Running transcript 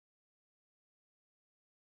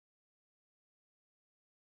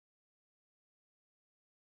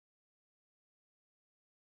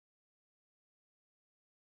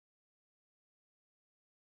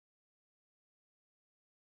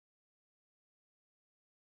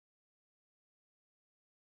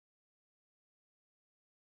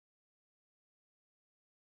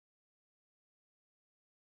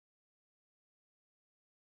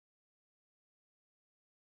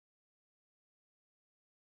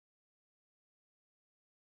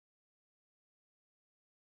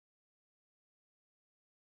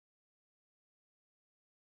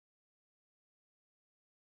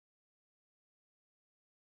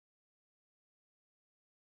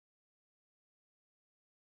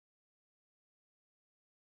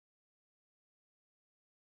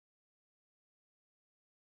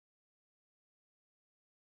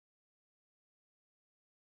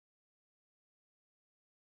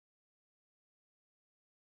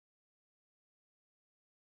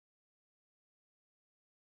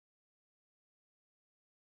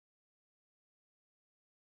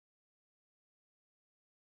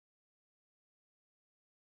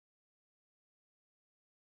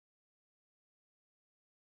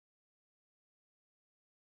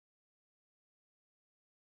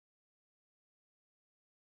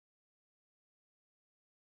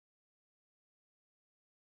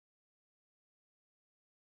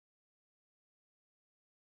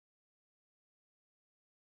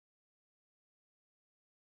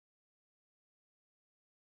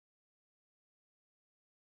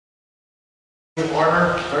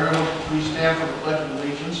Order. Everyone, please stand for the Pledge of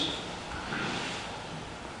Allegiance.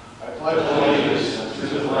 I pledge allegiance to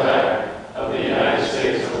the flag of the United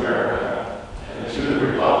States of America and to the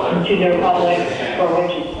republic for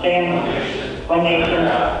which it stands, one nation,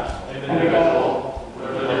 under God,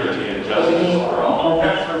 with liberty and justice for all. All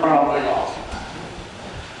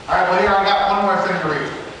right, well, here I got one more thing to read.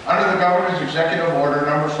 Under the Governor's Executive Order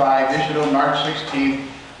number 5, issued on March 16th,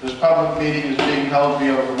 this public meeting is being held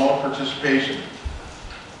via remote participation.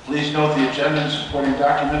 Please note the agenda and supporting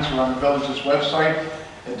documents are on the village's website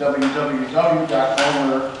at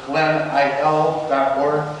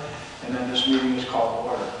www.glenil.org, and then this meeting is called to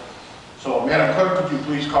order. So, Madam Clerk, could you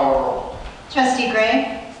please call a roll? Trustee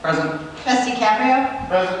Gray? Present. Trustee Caprio?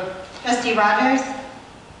 Present. Trustee Rogers?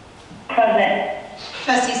 Present.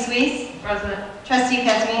 Trustee Suisse? Present. Trustee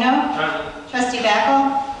Casimino? Present. Trustee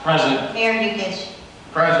Backel? Present. Mayor Yukich?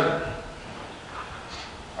 Present.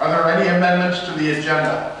 Are there any amendments to the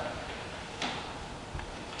agenda?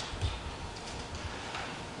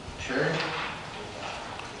 Sherry?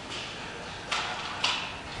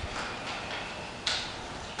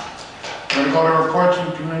 We're going to go to reports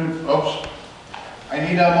and community. Oops. I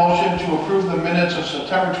need a motion to approve the minutes of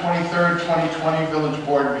September 23rd, 2020 Village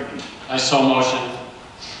Board meeting. I so motion.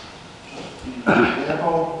 Trustee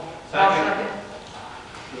Backel. Second.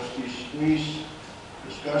 Trustee Suisse.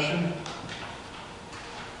 Discussion.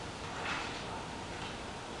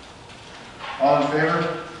 All in favor?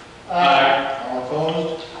 Aye. All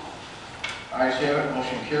opposed? Ayes have it,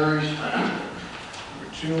 motion carries. Number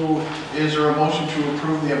 2, is there a motion to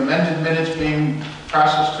approve the amended minutes being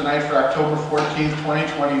processed tonight for October 14th,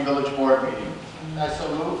 2020 Village Board meeting? I so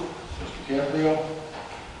move. Mr. Caprio.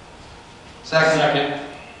 Second.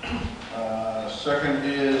 Second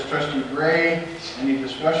is Trustee Gray. Any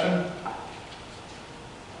discussion?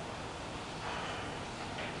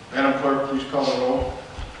 Madam Clerk, please call the roll.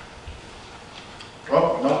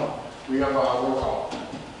 Oh, no, we have a roll call.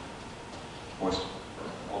 Voice.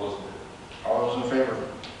 All those in favor?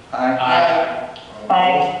 Aye. Aye.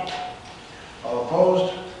 Aye. All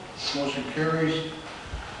opposed? Motion carries.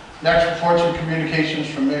 Next, reports and communications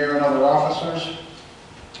from mayor and other officers.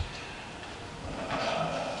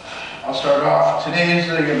 I'll start off. Today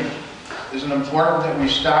is an important that we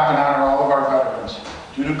stop and honor all of our veterans.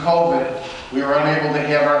 Due to COVID, we were unable to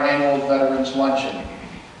have our annual Veterans Luncheon.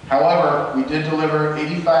 However, we did deliver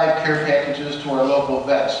 85 care packages to our local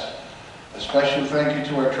vets. A special thank you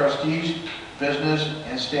to our trustees, business,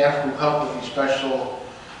 and staff who helped with these special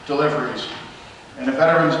deliveries. And the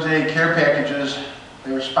Veterans Day care packages,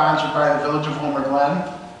 they were sponsored by the Village of Homer Glen,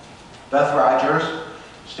 Beth Rogers,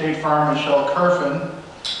 State Farm Michelle Kerfin,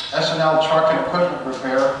 S&L Truck and Equipment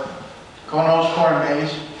Repair, Konos Corn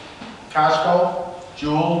Maze, Costco,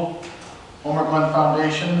 Jewel, Homer Glen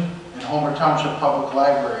Foundation, and Homer Township Public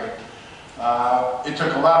Library. It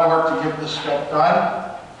took a lot of work to get this stuff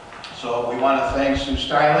done, so we want to thank Sue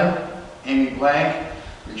Stylen, Amy Blank,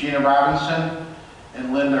 Regina Robinson,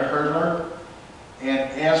 and Linda Herdler.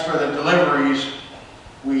 And as for the deliveries,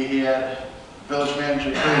 we had Village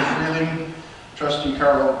Manager Terry Freeling, Trustee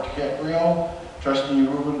Carlo Caprio, Trustee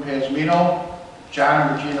Ruben Pazmino, John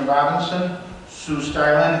and Regina Robinson, Sue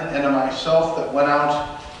Stylen, and myself that went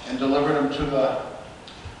out and delivered them to the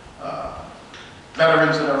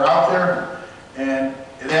veterans that are out there. And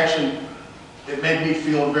it made me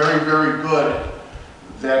feel very, very good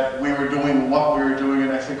that we were doing what we were doing,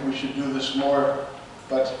 and I think we should do this more.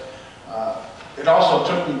 But it also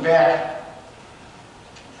took me back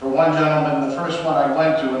for one gentleman, the first one I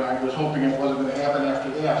went to, and I was hoping it wasn't going to happen after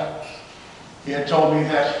that. He had told me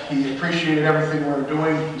that he appreciated everything we were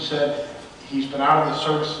doing. He said he's been out of the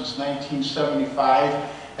service since 1975,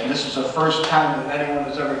 and this is the first time that anyone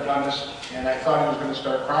has ever done this, and I thought he was going to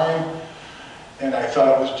start crying, and I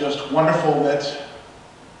thought it was just wonderful that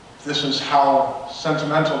this is how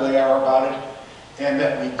sentimental they are about it, and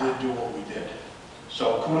that we did do what we did.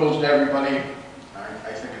 So kudos to everybody.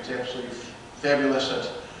 I think it's absolutely fabulous at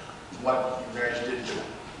what you guys did do.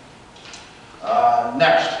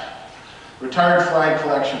 Next, retired flag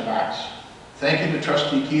collection box. Thank you to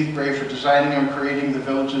Trustee Keith Gray for designing and creating the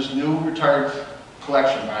village's new retired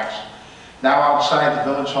collection box, now outside the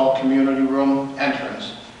Village Hall Community Room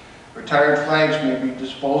entrance. Retired flags may be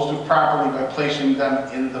disposed of properly by placing them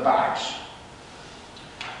in the box.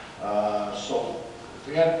 So,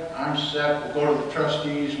 with that, I'm set. We'll go to the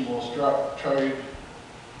trustees and we'll try.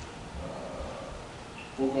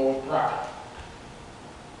 We'll go with Brock.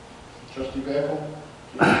 Trustee Backel, do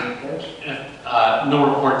you have any reports? No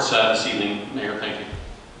reports this evening, Mayor. Thank you.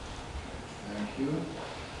 Thank you.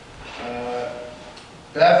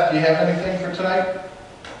 Beth, do you have anything for tonight?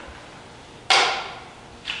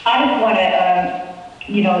 I just want to,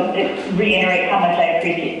 reiterate how much I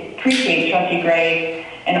appreciate Trustee Gray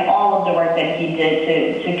and all of the work that he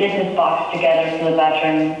did to get this box together for the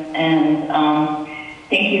veterans. And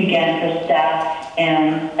thank you again for staff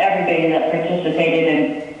and everybody that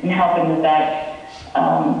participated in helping the vets.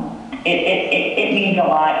 It means a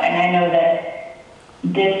lot, and I know that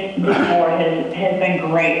this board has been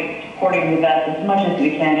great supporting the vets as much as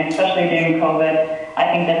we can, especially during COVID. I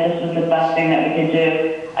think that this was the best thing that we could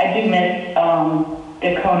do. I do miss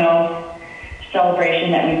the Konos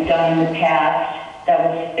celebration that we've done in the past. That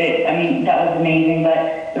was amazing,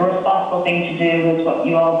 but the responsible thing to do was what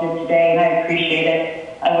you all did today, and I appreciate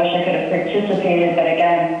it. I wish I could have participated, but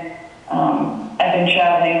again, I've been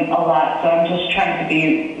traveling a lot, so I'm just trying to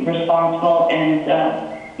be responsible and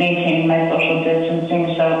maintaining my social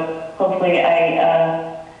distancing. So hopefully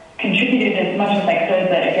I contributed as much as I could,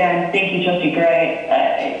 but again, thank you, Trustee Gray.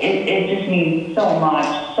 It just means so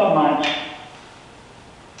much, so much.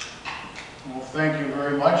 Well, thank you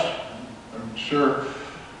very much. I'm sure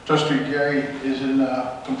Trustee Gray is in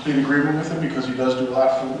complete agreement with him because he does do a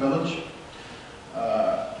lot for the village.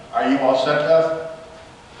 Are you all set, Beth?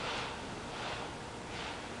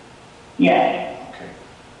 Yes. Okay.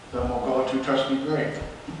 Then we'll go to Trustee Gray.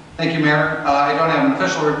 Thank you, Mayor. I don't have an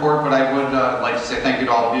official report, but I would like to say thank you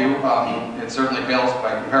to all of you. It certainly pales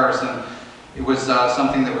by comparison. It was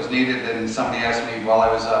something that was needed, and somebody asked me while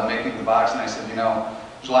I was making the box, and I said,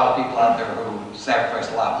 there's a lot of people out there who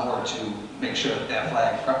sacrificed a lot more to make sure that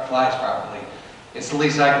flag flies properly. It's the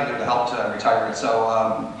least I can do to help to retire it. So,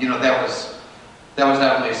 that was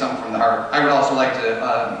definitely something from the heart. I would also like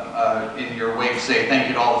to, in your wake, say thank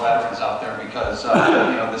you to all the veterans out there because,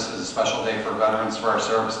 this is a special day for veterans, for our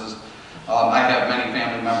services. I have many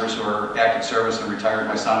family members who are active service and retired.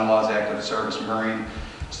 My son-in-law is active service Marine.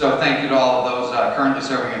 So thank you to all of those currently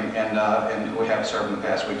serving and who have served in the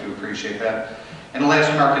past. We do appreciate that. And the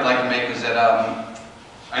last remark I'd like to make is that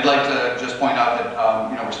I'd like to just point out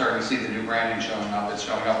that we're starting to see the new branding showing up. It's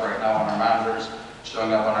showing up right now on our monitors,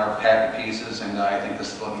 showing up on our packet pieces, and I think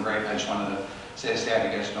this is looking great. I just wanted to say to staff,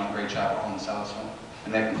 you guys are doing a great job rolling this out. So,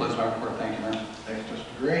 and that concludes my report. Thank you, Mayor. Thanks, Trustee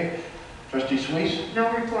Gray. Trustee Suisse?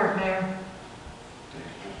 No report, Mayor. Thanks,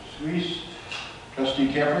 Trustee Suisse. Trustee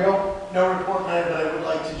Caprio? No report, Mayor, but I would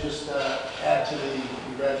like to just add to the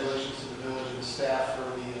congratulations to the village and the staff for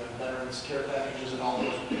the veterans care packages and all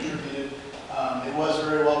those who contributed. It was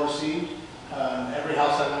very well received. Every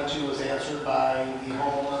house I went to was answered by the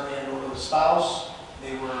homeowner and or the spouse.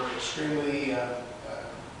 They were extremely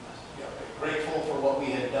grateful for what we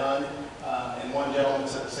had done. And one gentleman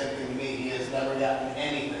said the same thing to me. He has never gotten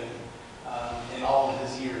anything in all of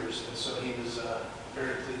his years. And so he was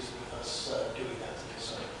very pleased with us doing that today.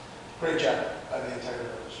 So great job by the entire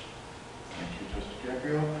village. Thank you, Trustee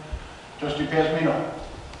Caprio. Trustee Pasmino?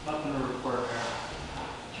 Nothing to report, Mayor.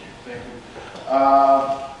 Okay, thank you.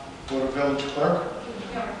 Go to Village Clerk.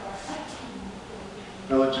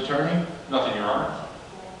 Village Attorney. Nothing, Your Honor.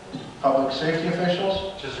 Public Safety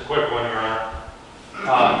Officials. Just a quick one, Your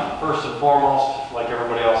Honor. First and foremost, like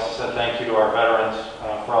everybody else has said, thank you to our veterans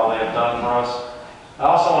for all they have done for us. I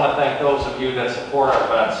also want to thank those of you that support our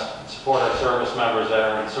vets, support our service members that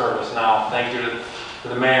are in service now. Thank you to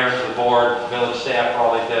the mayor, to the board, to village staff for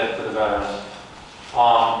all they did for the veterans.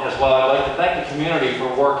 As well, I'd like to thank the community for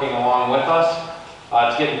working along with us.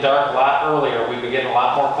 It's getting dark a lot earlier. We've been getting a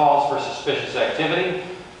lot more calls for suspicious activity,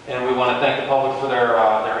 and we want to thank the public for their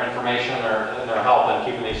information and their help in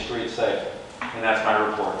keeping these streets safe. And that's my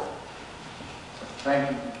report. Thank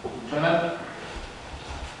you. Lieutenant.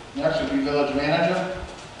 Next will be Village Manager.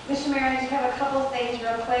 Mr. Mayor, I just have a couple of things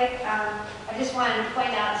real quick. I just wanted to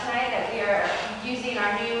point out tonight that we are using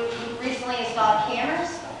our new recently installed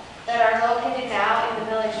cameras that are located now in the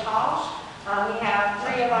Village Hall. We have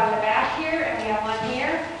 3 along the back here and we have 1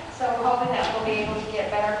 here. So we're hoping that we'll be able to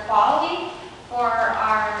get better quality for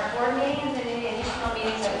our board meetings and any additional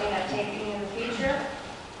meetings that we end up taking in the future.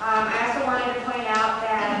 I also wanted to point out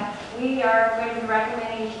that we are going to be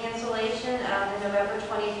recommending cancellation of the November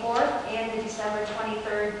 24th and the December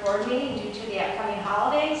 23rd board meeting due to the upcoming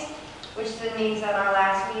holidays, which then means that our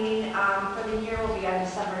last meeting for the year will be on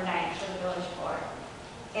December 9th for the village board.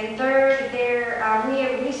 And third, we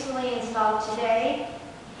have recently installed today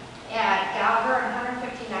at Gallagher on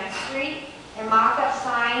 159th Street a mock-up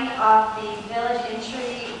sign of the village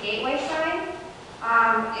entry gateway sign.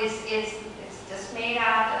 It's just made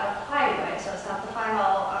out of plywood, so it's not the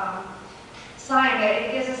final sign, but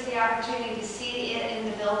it gives us the opportunity to see it in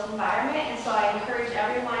the built environment. And so I encourage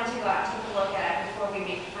everyone to go out and take a look at it before we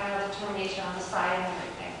make the final determination on the sign and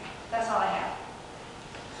everything. That's all I have.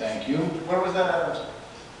 Thank you. Where was that at?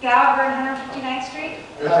 Galver and 159th Street?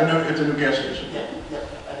 It's a new gas station. Yeah, yeah,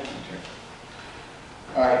 I think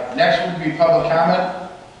All right, next would be public comment.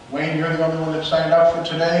 Wayne, you're the only one that signed up for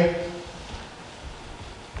today.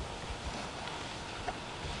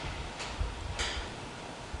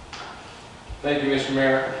 Thank you, Mr.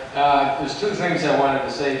 Mayor. There's two things I wanted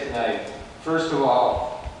to say tonight. First of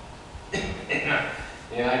all,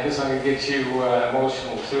 and I guess I'm going to get you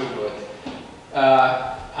emotional too,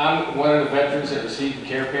 but I'm one of the veterans that received the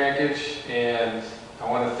care package, and I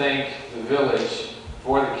want to thank the village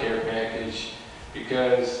for the care package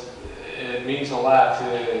because it means a lot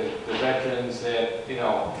to the veterans that, you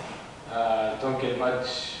know, don't get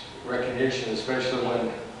much recognition, especially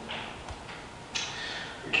when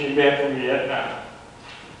we came back from Vietnam.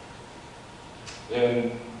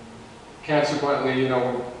 And consequently, you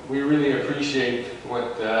know, we really appreciate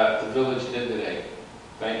what the village did today.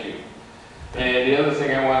 Thank you. And the other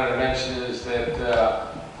thing I wanted to mention is that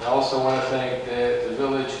I also want to thank the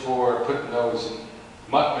village for putting those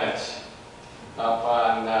mutt mets up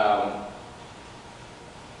on,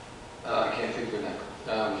 I can't think of it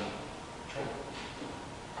now.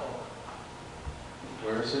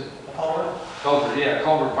 Where is it? Culver, yeah,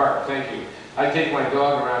 Culver Park, thank you. I take my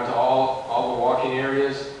dog around to all the walking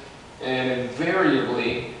areas, and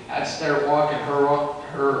invariably, I'd start walking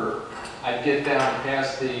her. I'd get down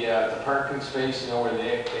past the parking space, you know, where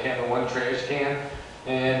they have the one trash can,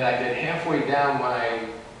 and I get halfway down my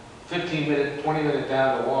 15-minute, 20-minute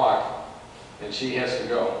down the walk, and she has to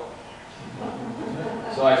go.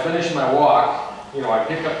 So I finish my walk, you know,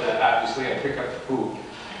 obviously I pick up the poop,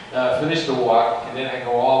 finish the walk, and then I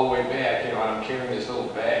go all the way back, you know, and I'm carrying this little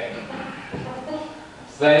bag.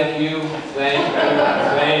 Thank you, thank you,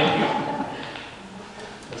 thank you.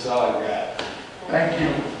 That's all I got. Thank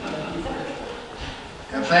you.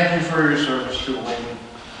 And thank you for your service too, Wayne.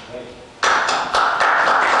 Thank you.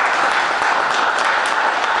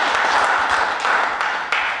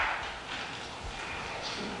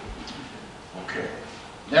 Okay.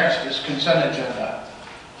 Next is consent agenda.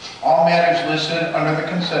 All matters listed under the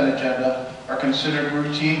consent agenda are considered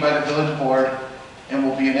routine by the village board and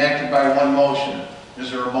will be enacted by one motion.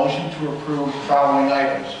 Is there a motion to approve the following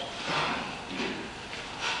items?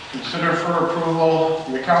 Consider for approval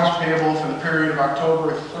the accounts payable for the period of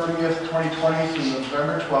October 30th, 2020 through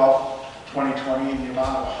November 12th, 2020 in the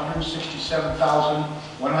amount of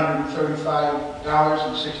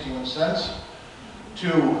 $167,135.61. 2,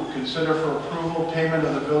 consider for approval payment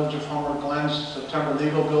of the Village of Homer Glen's September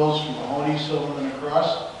legal bills from Mahoney, Silverman &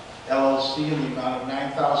 Cross, LLC in the amount of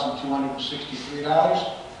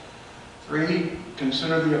 $9,263. 3,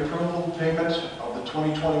 consider the approval payment of the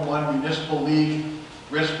 2021 Municipal League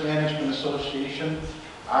Risk Management Association,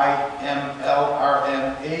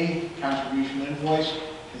 IMLRMA, contribution invoice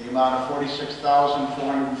in the amount of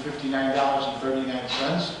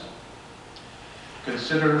 $46,459.39.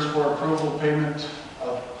 Considers for approval payment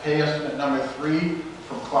of pay estimate number 3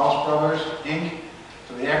 from Klaus Brothers, Inc.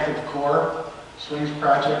 for the Active Core Swings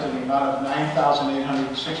Project in the amount of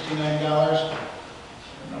 $9,869.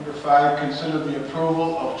 Number 5, consider the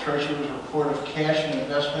approval of Treasurer's Report of Cash and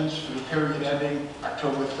Investments for the period ending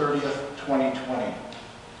October 30th, 2020.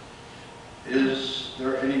 Is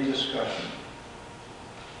there any discussion?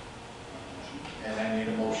 And I need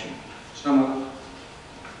a motion. So moved.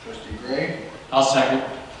 Trustee Gray? I'll second.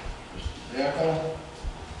 Mr. DeVivo?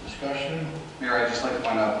 Discussion? Mayor, I'd just like to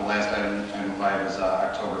point out the last item 5 is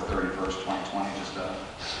October 31st, 2020, just to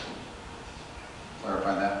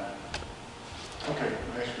clarify that. Okay,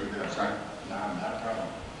 I screwed that. Sorry. No, not a problem.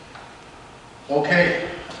 Okay,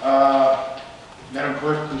 Madam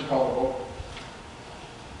Clerk, please call the vote.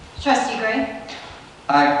 Trustee Gray?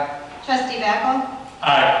 Aye. Trustee Backel?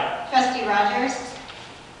 Aye. Trustee Rogers?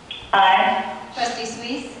 Aye. Trustee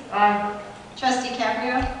Suisse? Aye. Trustee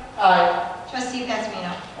Caprio? Aye. Trustee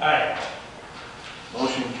Pasmino? Aye.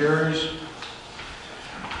 Motion carries.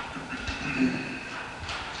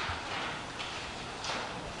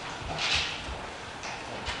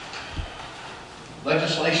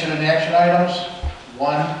 Legislation and action items.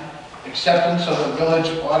 1, acceptance of the village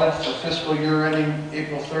audit for fiscal year ending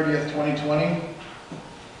April 30th, 2020.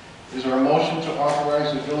 Is there a motion to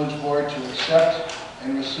authorize the village board to accept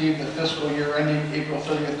and receive the fiscal year ending April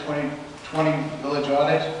 30th, 2020 village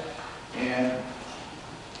audit? And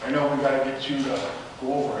I know we got to get you to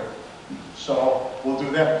go over it, so we'll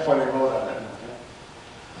do that before they vote on it.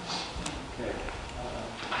 Okay.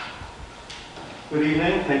 Good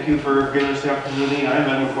evening. Thank you for giving us the opportunity. I'm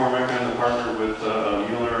Ed McCormick. I'm the partner with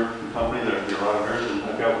Mueller & Company. They're the auditors, and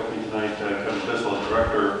I've got with me tonight Kevin Bissell,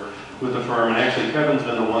 director with the firm. And actually, Kevin's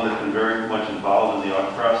been the one that's been very much involved in the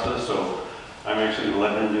audit process. So I'm actually going to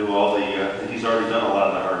let him do all the, he's already done a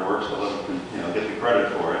lot of the hard work, so let him, get the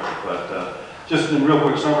credit for it. But just in real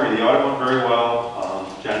quick summary, the audit went very well.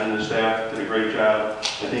 John and his staff did a great job.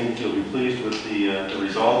 I think you'll be pleased with the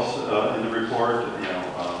results in the report.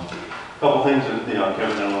 A couple things that,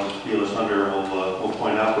 Kevin, I don't want to steal his thunder, will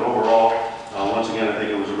point out, but overall, once again, I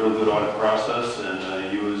think it was a real good audit process,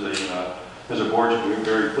 and you as a board should be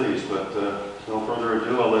very pleased. But no further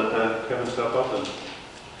ado, I'll let Kevin step up and.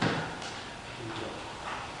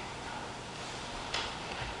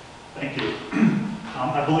 Thank you.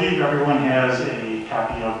 I believe everyone has a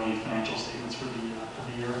copy of the financial statements for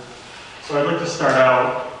the year. So I'd like to start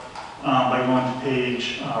out by going to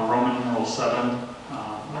page Roman numeral 7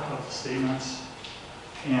 of the statements.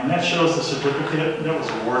 And that shows the certificate that was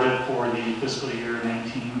awarded for the fiscal year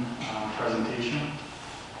 19 presentation.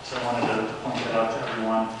 So I wanted to point that out to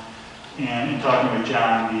everyone. And in talking with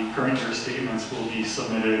John, the current year statements will be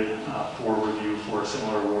submitted for review for a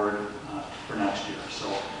similar award for next year.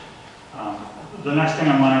 So the next thing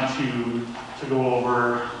I wanted to go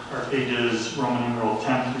over are pages Roman numeral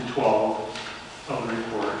 10 through 12 of the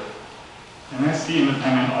report. And that's the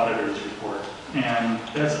independent auditor's report. And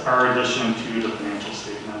that's our addition to the financial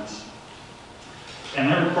statements. And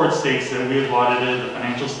that report states that we have audited the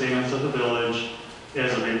financial statements of the village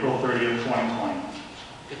as of April 30th, 2020.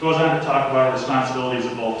 It goes on to talk about responsibilities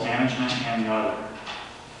of both management and the auditor.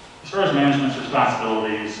 As far as management's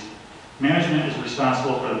responsibilities, management is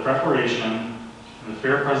responsible for the preparation and the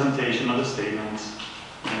fair presentation of the statements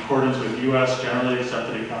in accordance with U.S. generally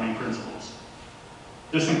accepted accounting principles.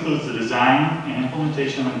 This includes the design and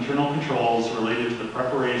implementation of internal controls related to the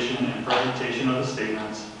preparation and presentation of the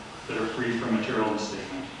statements that are free from material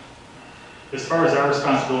misstatement. As far as our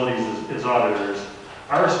responsibilities as auditors,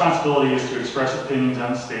 our responsibility is to express opinions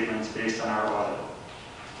on the statements based on our audit.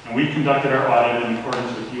 And we conducted our audit in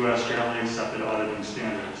accordance with U.S. generally accepted auditing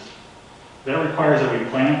standards. That requires that we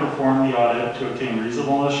plan and perform the audit to obtain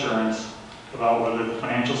reasonable assurance about whether the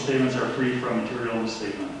financial statements are free from material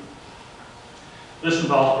misstatement. This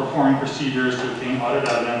involves performing procedures to obtain audit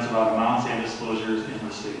evidence about amounts and disclosures in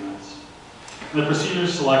the statements. The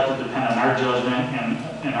procedures selected depend on our judgment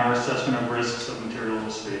and our assessment of risks of material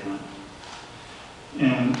misstatement.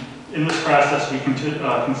 In this process, we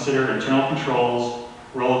consider internal controls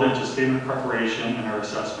relevant to statement preparation and our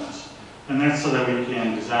assessments. And that's so that we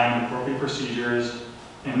can design appropriate procedures,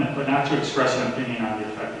 but not to express an opinion on the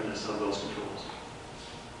effectiveness of those controls.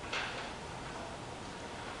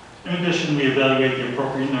 In addition, we evaluate the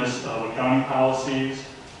appropriateness of accounting policies,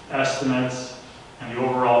 estimates, and the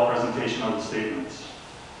overall presentation of the statements.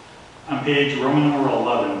 On page Roman numeral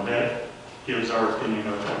 11, that gives our opinion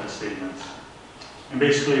of the statements. And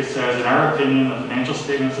basically it says, in our opinion, the financial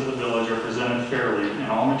statements of the village are presented fairly in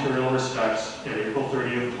all material respects at April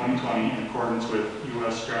 30th, 2020 in accordance with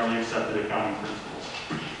U.S. generally accepted accounting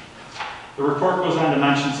principles. The report goes on to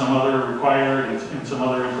mention some other required and some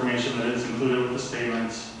other information that is included with the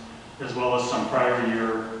statements, as well as some prior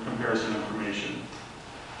year comparison information.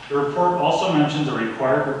 The report also mentions a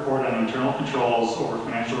required report on internal controls over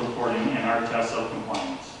financial reporting and our tests of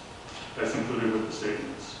compliance. That's included with the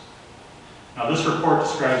statements. Now, this report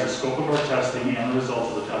describes the scope of our testing and the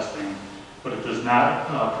results of the testing, but it does not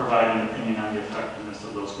provide an opinion on the effectiveness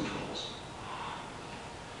of those controls.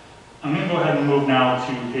 I'm going to go ahead and move now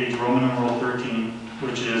to page Roman numeral 13,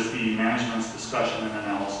 which is the management's discussion and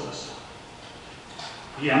analysis.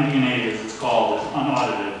 The MD&A, as it's called, is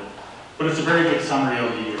unaudited, but it's a very good summary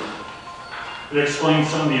of the year. It explains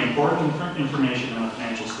some of the important information in the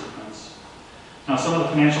financial statements. Now, some of the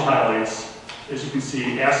financial highlights. As you can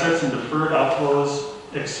see, assets and deferred outflows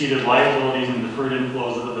exceeded liabilities and deferred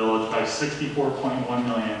inflows of the village by $64.1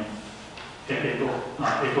 million at April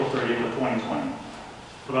 30th of 2020.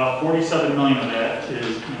 About $47 million of that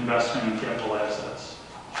is investment in capital assets,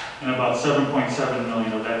 and about $7.7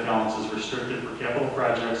 million of that balance is restricted for capital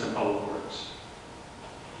projects and public works.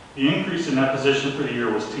 The increase in that position for the year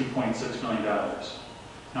was $2.6 million.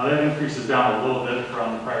 Now that increase is down a little bit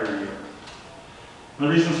from the prior year. And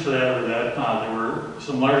the reasons for that are that there were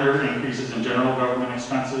some larger increases in general government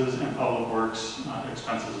expenses and public works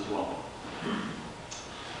expenses as well.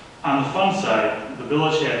 On the fund side, the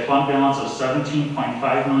village had a fund balance of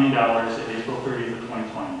 $17.5 million at April 30th of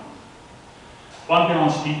 2020. Fund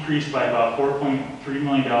balance decreased by about $4.3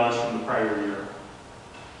 million from the prior year.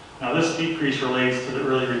 Now this decrease relates to the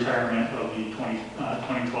early retirement of the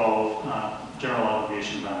 2012 general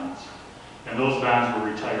obligation bonds. And those bonds were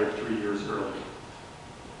retired 3 years early.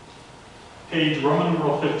 Page Roman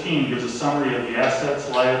numeral 15 gives a summary of the assets,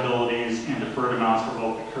 liabilities, and deferred amounts for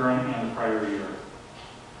both the current and the prior year.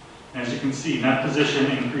 As you can see, net position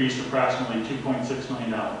increased approximately $2.6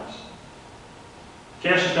 million.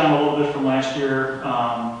 Cash is down a little bit from last year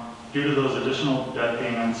due to those additional debt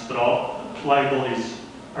payments, but all liabilities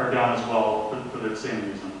are down as well for the same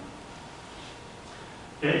reason.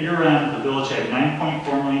 At year end, the village had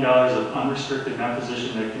 $9.4 million of unrestricted net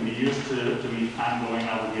position that can be used to meet ongoing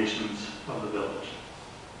obligations of the village.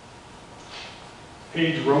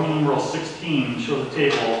 Page Roman numeral 16 shows a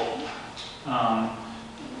table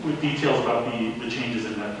with details about the changes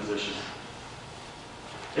in net position.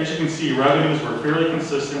 As you can see, revenues were fairly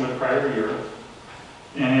consistent with prior year.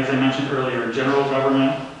 And as I mentioned earlier, general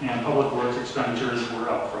government and public works expenditures were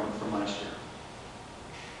up from last year.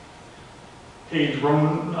 Page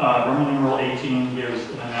Roman numeral 18 gives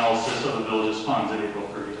an analysis of the village's funds at April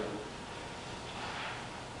 30th.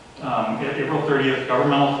 At April 30th,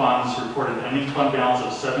 governmental funds reported an ending fund balance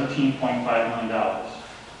of $17.5 million.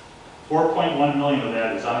 $4.1 million of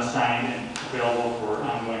that is unassigned and available for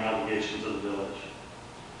ongoing obligations of the village.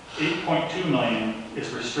 $8.2 million is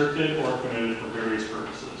restricted or committed for various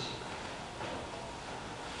purposes.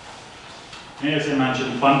 And as I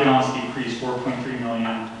mentioned, fund balance decreased $4.3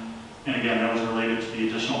 million, and again, that was related to the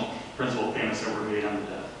additional principal payments that were made on the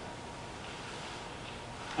debt.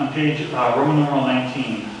 On page Roman numeral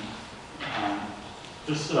 19,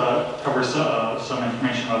 this covers some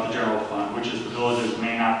information about the general fund, which is the village's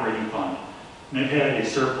main operating fund. And it had a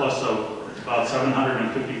surplus of about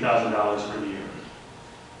 $750,000 for the year.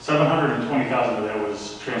 $720,000 of that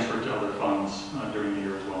was transferred to other funds during the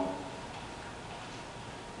year as well.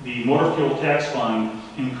 The motor fuel tax fund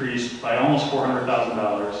increased by almost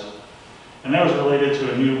 $400,000, and that was related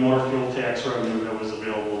to a new motor fuel tax revenue that was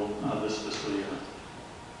available this fiscal year.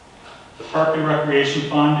 The Park and Recreation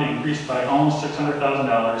Fund increased by almost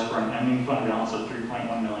 $600,000 for an ending fund balance of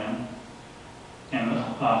 $3.1 million. And the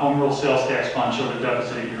Home Rule Sales Tax Fund showed a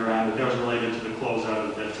deficit at year end, but that was related to the closeout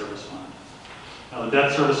of the debt service fund. Now, the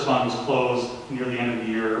debt service fund was closed near the end of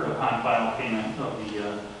the year upon final payment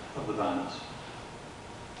of the bonds.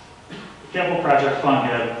 The Capital Project Fund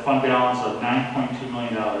had a fund balance of $9.2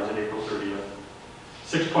 million at April 30th.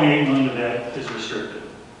 $6.8 million of that is restricted.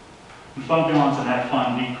 The fund balance in that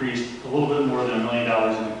fund decreased a little bit more than $1 million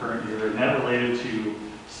in the current year, and that related to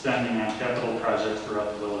spending on capital projects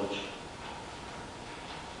throughout the village.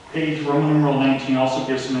 Page Roman numeral 19 also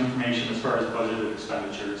gives some information as far as budgeted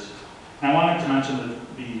expenditures. And I wanted to mention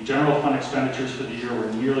that the general fund expenditures for the year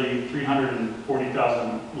were nearly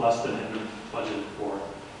 $340,000 less than had been budgeted for,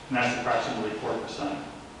 and that's approximately 4%.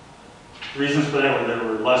 The reasons for that were there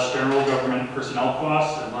were less general government personnel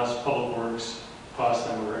costs and less public works costs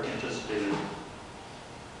than were anticipated.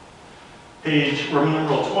 Page Roman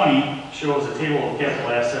numeral 20 shows a table of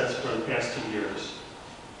capital assets for the past 2 years.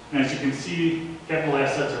 And as you can see, capital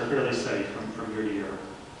assets are fairly steady from year to year.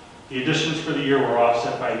 The additions for the year were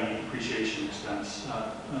offset by the depreciation expense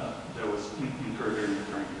that was incurred during the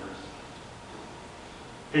current year.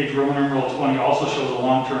 Page Roman numeral 20 also shows a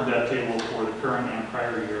long-term debt table for the current and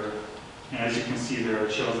prior year. And as you can see there,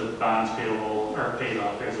 it shows that bonds payable are paid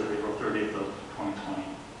off as of April 30th of 2020.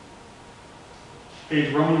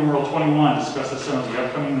 Page Roman numeral 21 discusses some of the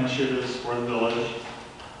upcoming initiatives for the village,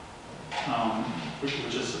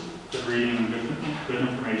 which is good reading and good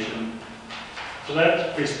information. So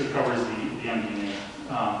that basically covers the MD&A.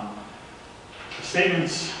 The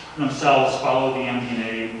statements themselves follow the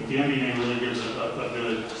MD&A, but the MD&A really gives a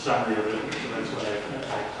good summary of it, so that's why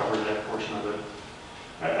I covered that portion of it.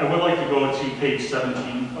 I would like to go to page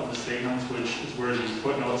 17 of the statements, which is where the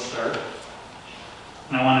footnotes start.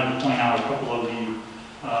 And I wanted to point out a couple of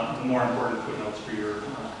the more important footnotes for your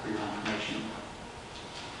information.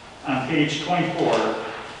 On page 24,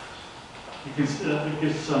 you can it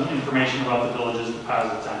gives some information about the village's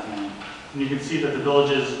deposits on hand. And you can see that the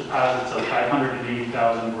village's deposits of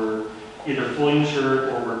 $580,000 were either fully insured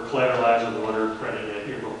or were collateralized with a letter of credit at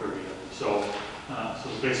April 30th. So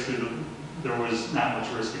basically, there was not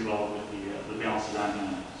much risk involved with the balances on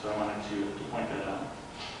hand. So I wanted to point that out.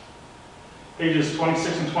 Pages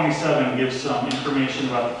 26 and 27 give some information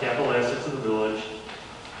about the capital assets of the village.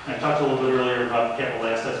 I talked a little bit earlier about the capital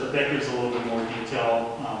assets, but that gives a little bit more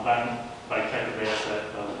detail by type of asset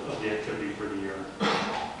of the activity for the year.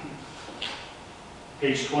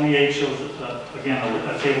 Page 28 shows, again,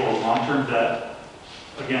 a table of long-term debt,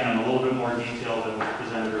 again, in a little bit more detail than was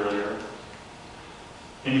presented earlier.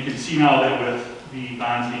 And you can see now that with the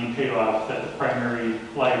bonds being paid off, that the primary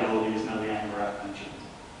liability is now the IMRF pension.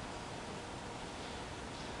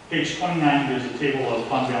 Page 29 gives a table of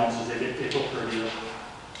fund balances at April 30th,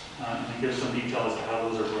 and it gives some detail as to how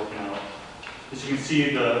those are broken out. As you can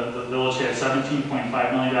see, the village had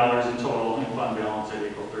 $17.5 million in total in fund balance at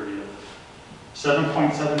April 30th.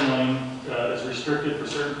 $7.7 million is restricted for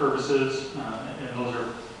certain purposes, and those are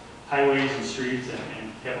highways and streets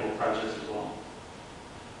and capital projects as well.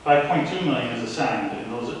 $5.2 million is assigned, and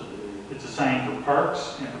it's assigned for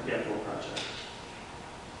parks and for capital projects.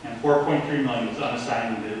 And $4.3 million is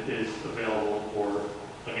unassigned and is available for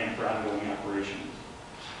ongoing operations.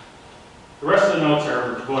 The rest of the notes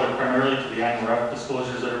are devoted primarily to the annual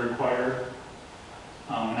disclosures that are required.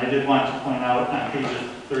 And I did want to point out on pages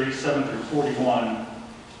 37 through 41,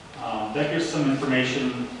 that gives some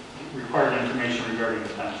information, required information regarding the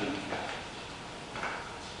pension.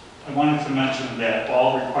 I wanted to mention that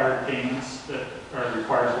all required payments that are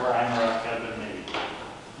required for IMRF have been made.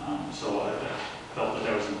 So I felt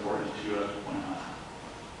that was important to point out.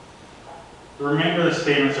 The remainder of the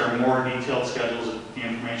statements are more detailed schedules of the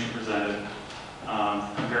information presented,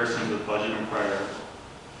 comparisons with budget and prior.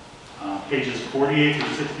 Pages 48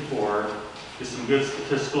 through 64 is some good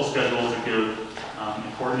statistical schedules that give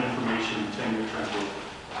important information in 10-year trend.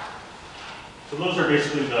 So those are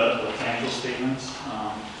basically the financial statements.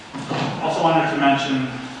 Also wanted to mention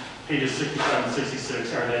pages 65 and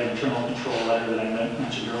 66 are that internal control letter that I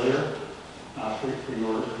mentioned earlier for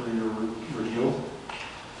your review.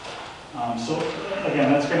 So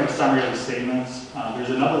again, that's kind of a summary of the statements. There's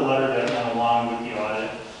another letter that went along with the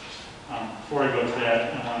audit. Before I go to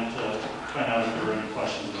that, I wanted to find out if there were any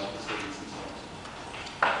questions about the statements themselves.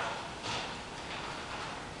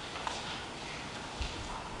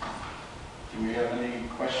 Do we have any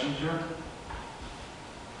questions here?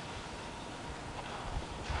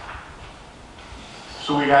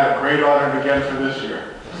 So we got a great audit again for this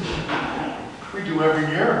year. We do every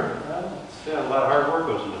year. Yeah, a lot of hard work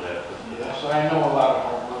goes into that. Yes, I know a lot of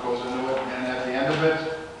hard work goes into it, and at the end of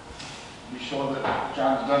it, we show that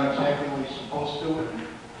John's done exactly what he's supposed to, and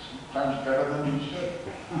sometimes better than he should.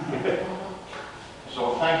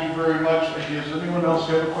 So thank you very much. Does anyone else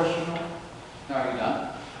have a question? No, you're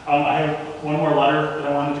done. I have one more letter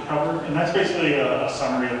that I wanted to cover, and that's basically a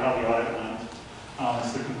summary of how the audit went.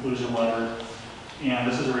 It's the conclusion letter, and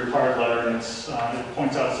this is a required letter, and it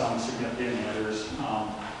points out some significant matters.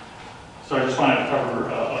 So I just wanted to cover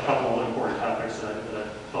a couple of important topics that I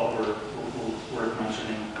felt were worth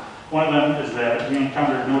mentioning. One of them is that we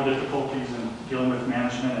encountered no difficulties in dealing with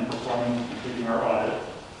management and performing and completing our audit.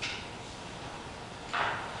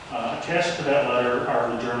 Attached to that letter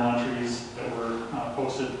are the journal entries that were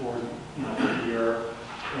posted for the year,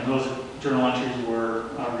 and those journal entries were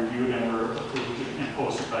reviewed and were approved and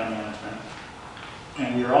posted by management.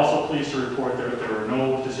 And we are also pleased to report that there were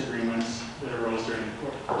no disagreements that arose during the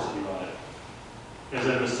course of the audit. As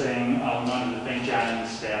I was saying, we wanted to thank John and the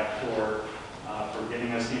staff for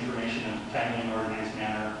getting us the information in a timely and organized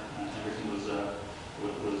manner. Everything was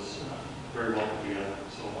very well put together.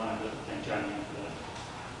 So I wanted to thank John again for that.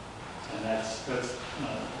 And that's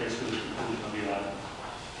basically the conclusion of the audit.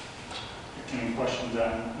 Any questions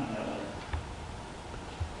on that letter?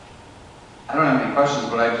 I don't have any questions,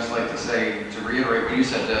 but I'd just like to say, to reiterate what you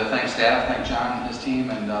said, thank staff, thank John and his team,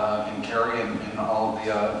 and Carrie and all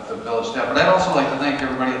of the village staff. But I'd also like to thank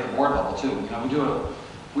everybody at the board level too.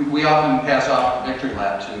 We often pass off the victory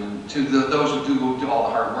lap to those who do all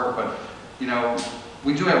the hard work, but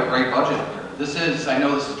we do have a great budget here. I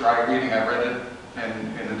know this is dry reading. I read it,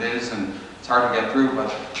 and it is, and it's hard to get through,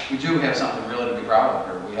 but we do have something really to be proud of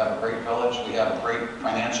here. We have a great village. We have a great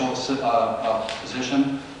financial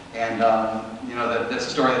position. And, that's a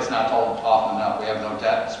story that's not told often enough. We have no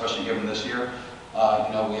debt, especially given this year.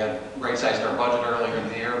 We had right-sized our budget earlier in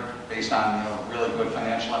the year based on, really good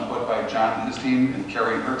financial input by John and his team and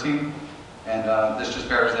Carrie and her team. And this just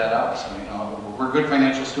bears that out. So, we're good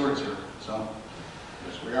financial stewards here. So,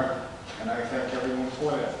 Yes, we are. And I thank everyone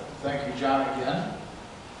for that. Thank you, John, again.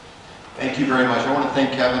 Thank you very much. I want to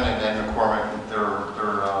thank Kevin and McCormick.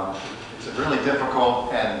 It's a really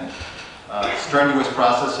difficult and strenuous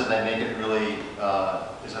process, and they make it really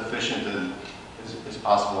as efficient as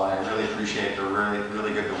possible. And I really appreciate it. They're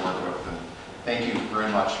really good to work with. And thank you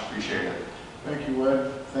very much. Appreciate it. Thank you,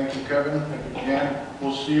 Ed. Thank you, Kevin. Thank you, Jan.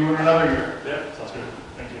 We'll see you in another year. Yeah, sounds good.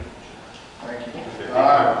 Thank you. Thank you.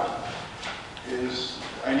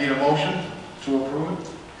 I need a motion to approve it.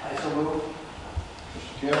 I so move.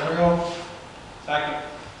 Trustee Caprio, Second.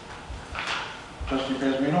 Trustee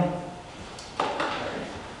Pasmino.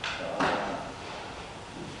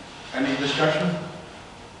 Any discussion?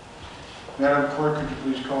 Madam Clerk, could you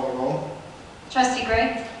please call the roll? Trustee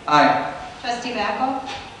Gray? aye. Trustee Backel?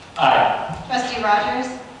 Aye. Trustee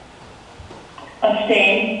Rogers?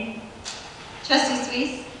 Abstain. Trustee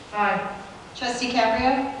Suisse? Aye. Trustee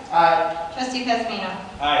Caprio? Aye. Trustee Pasmino.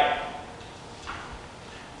 Aye.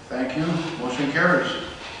 Thank you. Motion carries.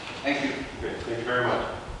 Thank you. Great, thank you very much.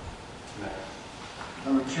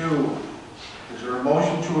 Number 2, is there a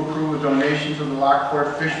motion to approve a donation to the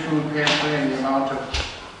Lockport Fish Food Pantry in the amount of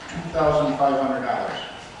 $2,500?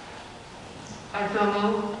 I so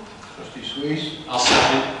move. Trustee Suisse, I'll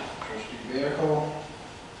second. trustee Vacant,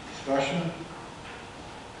 discussion?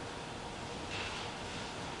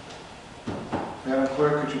 Madam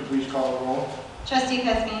Clerk, could you please call the roll? Trustee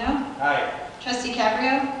Pasmino. Aye. Trustee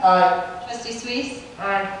Cabrio. Aye. Trustee Suisse.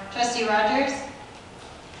 Aye. Trustee Rogers.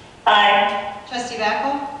 Aye. Trustee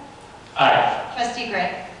Backel. Aye. Trustee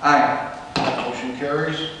Gray. Aye. Motion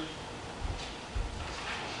carries.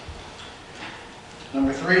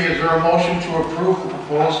 Number 3, is there a motion to approve the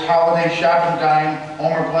proposed holiday shop and dine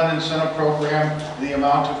Homer Glen incentive program in the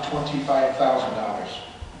amount of $25,000?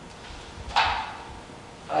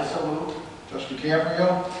 I so move. Trustee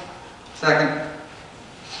Cabrio Second.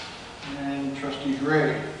 and trustee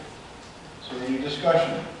Gray. Is there any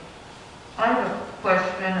discussion? I have a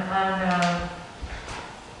question on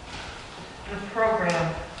the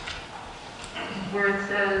program where it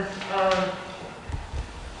says,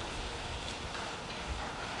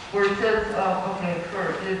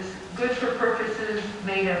 it's good for purchases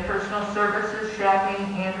made at personal services, shopping,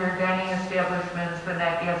 and/or dining establishments, but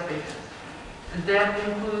not gas stations. Does that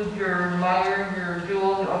include your Meijer, your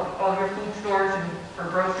Jewel, all your food stores, and for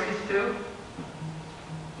groceries too?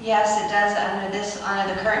 Yes, it does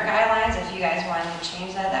under the current guidelines. If you guys wanted to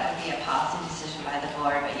change that, that would be a policy decision by the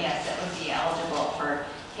board. But yes, it would be eligible for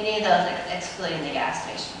any of those excluding the gas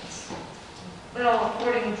stations. Well,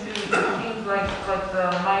 according to, it seems like the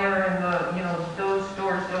Meijer and those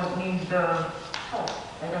stores don't need I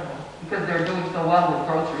don't know, because they're doing so well with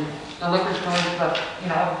groceries. The liquor stores, but,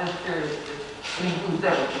 I'm just curious. It includes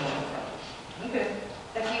everything like that. Okay.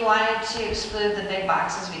 If you wanted to exclude the big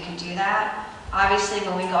boxes, we can do that. Obviously,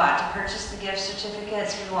 when we go out to purchase the gift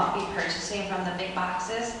certificates, we won't be purchasing from the big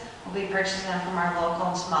boxes. We'll be purchasing them from our local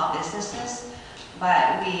and small businesses.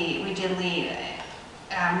 But we did leave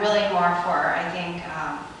really more for, I think,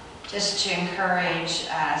 just to encourage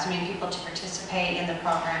as many people to participate in the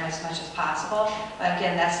program as much as possible. But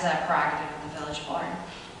again, that's the prerogative of the village board.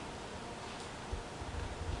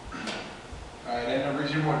 All right, and the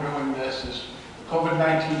reason we're doing this is the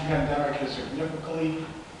COVID-19 pandemic has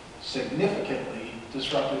significantly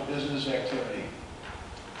disrupted business activity.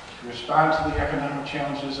 To respond to the economic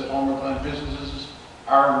challenges that Homer Glen businesses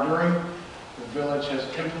are enduring, the village has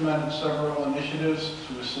implemented several initiatives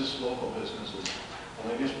to assist local businesses. The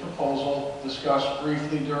latest proposal, discussed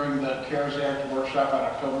briefly during the CARES Act workshop on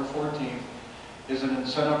October 14th, is an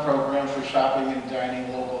incentive program for shopping and dining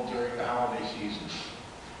local during the holiday season.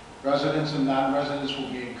 Residents and non-residents will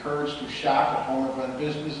be encouraged to shop at Homer Glen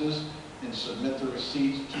businesses and submit the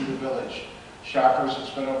receipts to the village. Shoppers that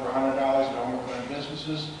spend over $100 at Homer Glen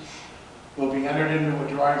businesses will be entered into a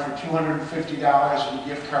drawing for $250 in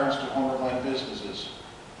gift cards to Homer Glen businesses.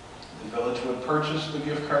 The village would purchase the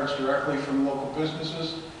gift cards directly from local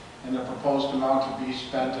businesses, and the proposed amount to be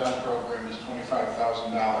spent on the program is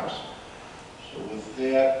 $25,000. So with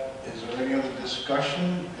that, is there any other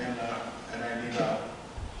discussion? And I need a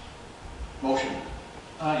motion.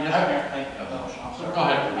 Yes, Mayor. Go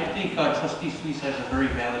ahead. I think Trustee Suisse has a very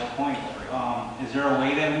valid point. Is there a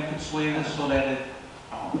way that we could sway this so that it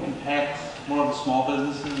impacts more of the small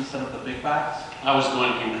businesses instead of the big box? I was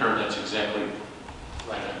going to concur, that's exactly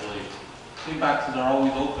right, I believe. Big boxes are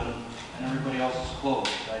always open and everybody else is closed.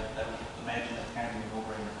 I would imagine that's kind of a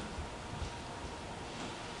no-brainer.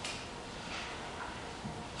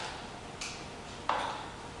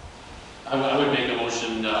 I would make a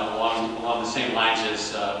motion along the same lines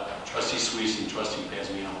as Trustee Suisse and Trustee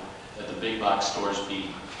Pasmino, that the big box stores be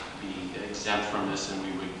exempt from this, and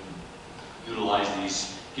we would utilize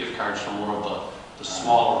these gift cards for more of the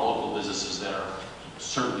smaller local businesses that are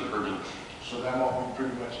certainly hurting. So then what we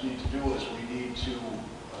pretty much need to do is we need to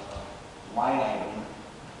line item,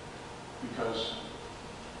 because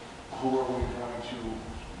who are we going to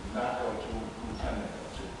not go to, who can they go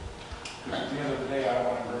to? Because at the end of the day, I don't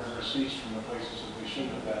want to bring receipts from the places that we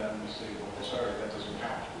shouldn't have been, and we say, well, sorry, that doesn't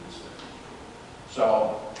count.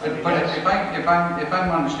 So, But if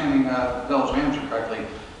I'm understanding the village manager correctly,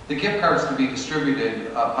 the gift cards can be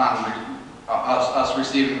distributed upon us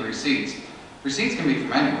receiving the receipts. Receipts can be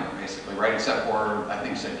from anywhere, basically, right, except for, I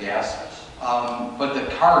think you said gas. But the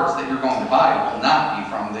cards that you're going to buy will not be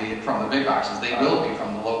from the big boxes. They will be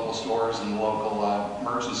from the local stores and the local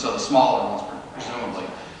merchants, so the smaller ones, presumably.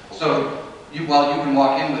 So, you can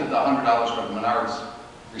walk in with $100 for the Menards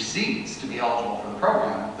receipts to be eligible for the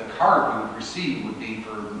program, the card we would receive would be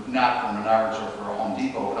for, not for Menards or for a Home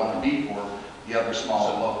Depot, it would only be for the other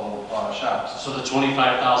small local shops. So the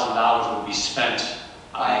 $25,000 would be spent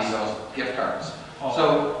Buying those gift cards.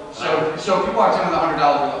 Oh. So if you walked in with $100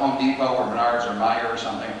 worth of Home Depot or Menards or Meijer or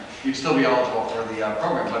something, you'd still be eligible for the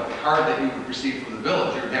program. But the card that you would receive from the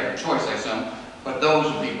village, you would have your choice, I assume, but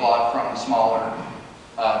those would be bought from the smaller,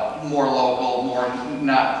 more local, more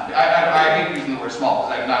not, I hate using the word small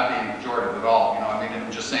because I'm not being pejorative at all, you know, I mean,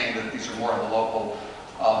 I'm just saying that these are more of the local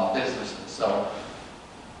businesses. So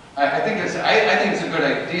I think it's a good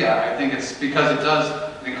idea. I think it's because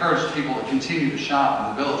it encourages people to continue to shop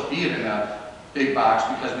in the village, be it in a big box,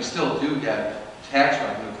 because we still do get tax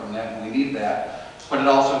revenue from that and we need that. But it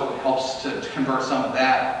also helps to convert some of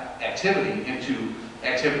that activity into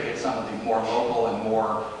activity at some of the more local and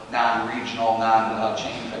more non-regional,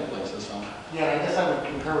 non-chain type places. So. Yeah, I guess I would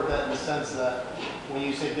concur with that in the sense that when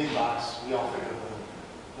you say big box, we all think of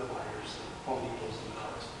the Meijers, the Home Depots, and the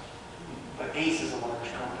Menards. But Ace is a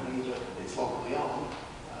large company, but it's locally owned.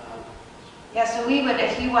 Yeah, so we would,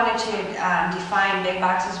 if you wanted to define big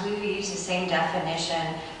boxes, we would use the same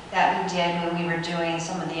definition that we did when we were doing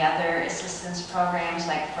some of the other assistance programs,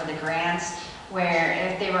 like for the grants, where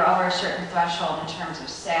if they were over a certain threshold in terms of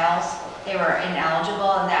sales, they were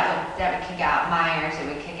ineligible, and that would kick out Meijers,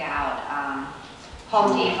 it would kick out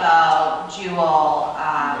Home Depot, Jewel,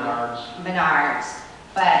 Menards.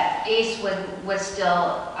 But Ace would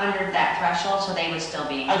still under that threshold, so they would still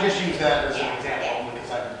be. I just use that as an example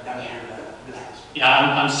because I'm here in that business.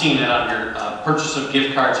 Yeah, I'm seeing that on here. Purchase of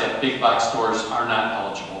gift cards at big box stores are not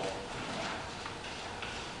eligible.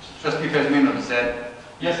 Just because Mino said.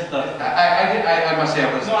 Yes, it does. I must say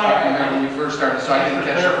I was there when we first started, so I didn't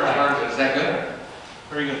catch the first part of it. Is that good?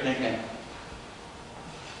 Very good, thank you.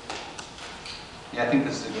 Yeah, I think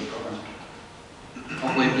this is a good program.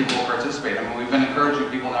 Hopefully people will participate. I mean, we've been encouraging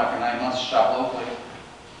people now for 9 months to shop locally.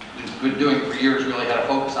 We've been doing it for years, really had a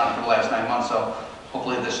focus on it for the last 9 months, so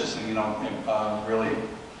hopefully this just, really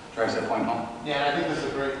drives that point home. Yeah, and I think this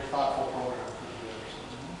is a great, thoughtful program for the viewers.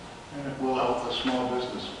 And it will help the small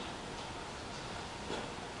business.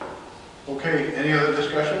 Okay, any other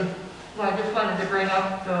discussion? Well, I just wanted to bring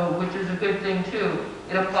up, which is a good thing too,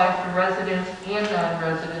 it applies to residents and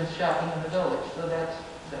non-residents shopping in the village, so that's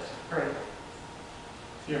great.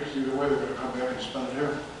 Yeah, because either way, they're going to come back and spend it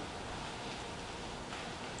here.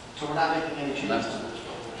 So we're not making any changes to this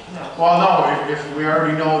program? No. Well, no, if we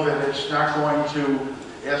already know that it's not going to,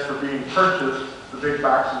 as for being purchased, the big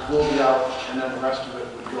boxes will be out, and then the rest of it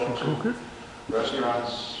would go to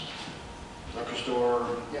restaurants, liquor store,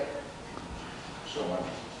 so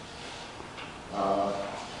on.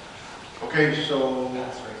 Okay, so...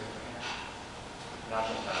 Not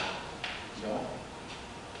just that. No?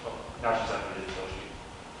 Not just that, but it's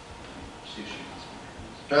See if she wants me.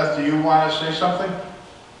 Beth, do you want to say something?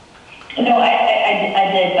 No,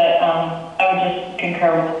 I did, but I would just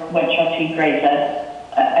concur with what Trustee Gray said.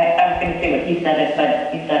 I was going to say what he said,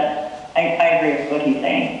 but he said, I agree with what he's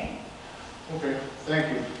saying. Okay,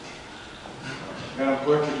 thank you. Madam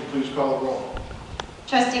Clerk, would you please call the roll?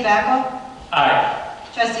 Trustee Backel? Aye.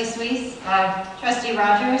 Trustee Suisse? Aye. Trustee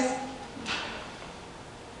Rogers?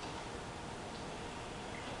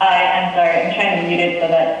 I'm sorry, I'm trying to mute it so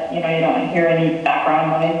that, you don't hear any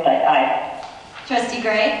background noise, but aye. Trustee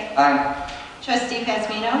Gray? Aye. Trustee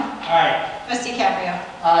Pasmino? Aye. Trustee Caprio?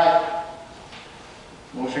 Aye.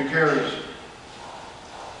 Motion carries.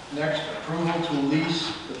 Next, approval to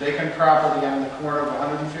lease the vacant property on the corner of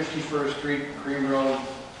 151st Street and Creme Road.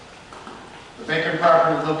 The vacant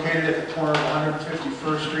property located at the corner of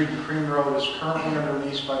 151st Street and Creme Road is currently under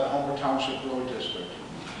lease by the Homer Township Road District.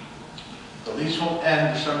 The lease will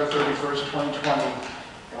end December 31st, 2020,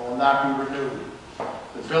 and will not be renewed.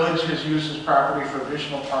 The village has used this property for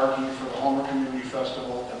additional parking for the Homer Community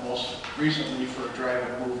Festival and most recently for a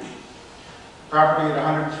drive-in movie. Property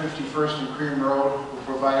at 151st and Creme Road will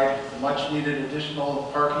provide much-needed additional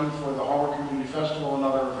parking for the Homer Community Festival and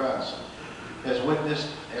other events. As witnessed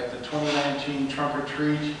at the 2019 Trunk or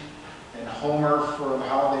Treat and Homer for the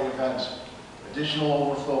holiday events, additional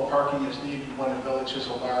overflow parking is needed when the village has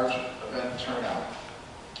a large event turnout.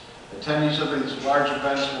 Attendees of these large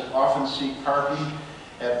events will often seek parking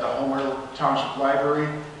at the Homer Township Library,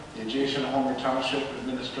 the adjacent Homer Township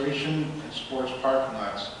Administration and sports parking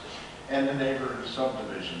lots, and the neighborhood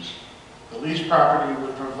subdivisions. The leased property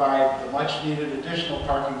would provide the much-needed additional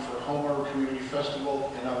parking for Homer Community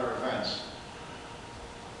Festival and other events.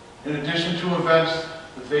 In addition to events,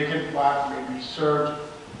 the vacant lot may be served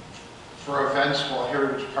for events while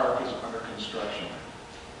Heritage Park is under construction.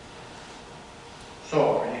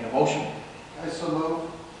 So, I need a motion. I so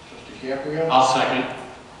move. DiCaprio? I'll second.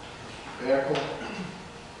 Payable?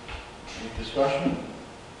 Any discussion?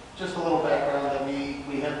 Just a little background, that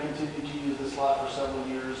we have continued to use this lot for several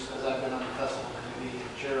years, as I've been on the festival committee,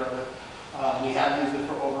 chair of it. We have used it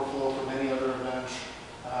for overflow for many other events.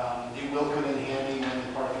 It will come in handy when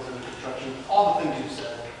the park is under construction, all the things you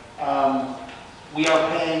said. We are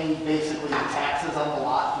paying basically the taxes on the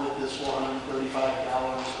lot with this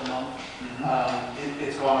 $435 a month.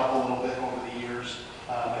 It's gone up a little bit over the years.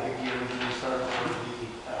 I think the year we started, or the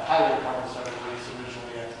highway department started rates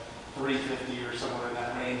originally at $350 or somewhere in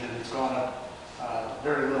that range, and it's gone up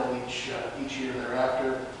very little each year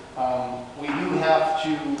thereafter. We do have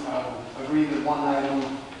to agree to one item,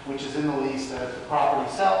 which is in the lease, that if the property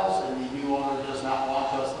sells and the new owner does not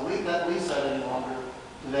want us to lease that any longer,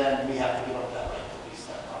 then we have to give up that right to lease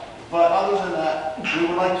that property. But other than that, we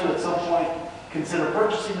would like to at some point consider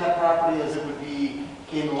purchasing that property, as it would be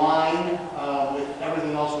in line with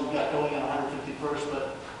everything else we've got going on 151st,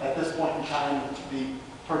 but at this point in time, the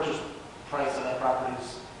purchase price of that property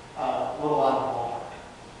is a little on the ballpark.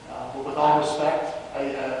 But with all respect,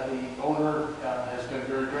 the owner has been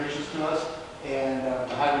very gracious to us, and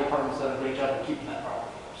the highway department's done a great job of keeping that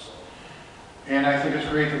property. So. And I think it's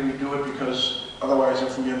great that we do it, because otherwise,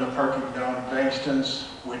 if we end up parking down at Bengtson's,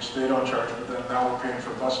 which they don't charge, but then now we're paying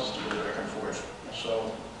for buses to go back and forth.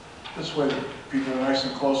 So this way, people are nice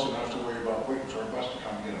and close and don't have to worry about waiting for a bus to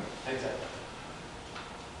come get them. Exactly.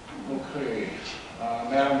 Okay.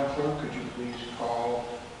 Madam Clerk, could you please call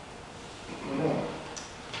the roll?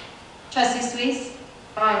 Trustee Suisse?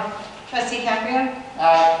 Aye. Trustee Caprio?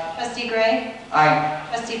 Aye. Trustee Gray? Aye.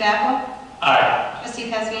 Trustee Bapple? Aye. Trustee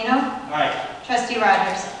Pasquino? Aye. Trustee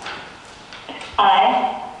Rogers?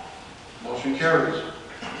 Aye. Motion carries.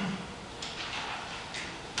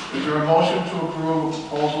 Is there a motion to approve a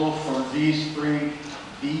proposal for B3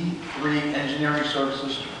 Engineering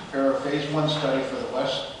Services to prepare a Phase 1 study for the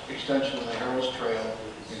west extension of the Harrow's Trail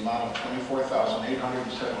in the amount of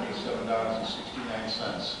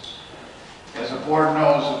 $24,877.69? As the board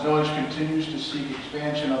knows, the village continues to seek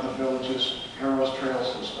expansion of the village's Harrow's Trail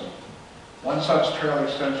system. One such trail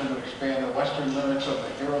extension would expand the western limits of the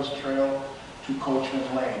Harrow's Trail to Coachman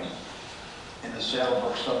Lane in the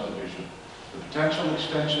Saddlebrook subdivision. The potential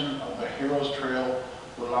extension of the Harrow's Trail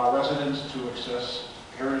would allow residents to access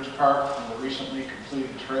Heritage Park from the recently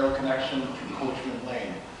completed trail connection to Coachman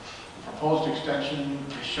Lane. The proposed extension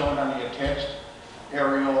is shown on the attached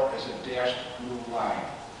aerial as a dashed blue line.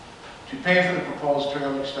 To pay for the proposed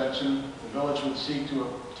trail extension, the village would seek to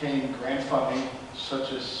obtain grant funding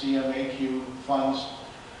such as CMAQ funds,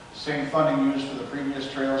 the same funding used for the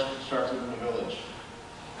previous trails constructed in the village.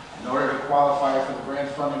 In order to qualify for the grant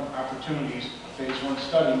funding opportunities, a Phase 1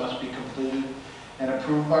 study must be completed and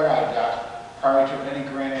approved by IDOT prior to any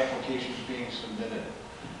grant applications being submitted.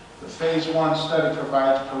 The Phase 1 study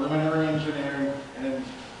provides preliminary engineering and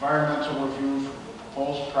environmental review for the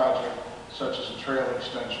proposed project, such as a trail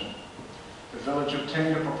extension. The village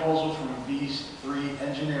obtained a proposal from B3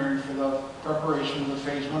 Engineering for the preparation of the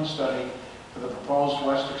Phase 1 study for the proposed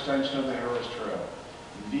west extension of the Harrow's Trail.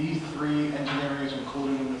 B3 Engineering is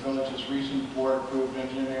included in the village's recent board-approved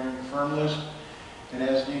engineering firm list and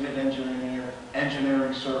as-needed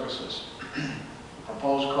engineering services. The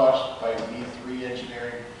proposed cost by B3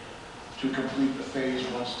 Engineering to complete the Phase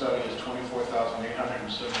 1 study is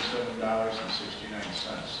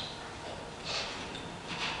 $24,877.69.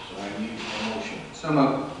 So I need a motion. So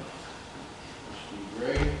moved. Trustee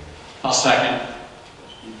Gray, I'll second.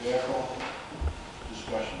 Trustee Bapple,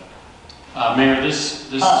 discussion. Mayor,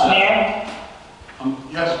 this Mayor?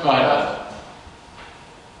 Yes, go ahead.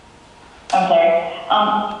 I'm sorry. I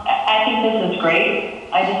think this is great.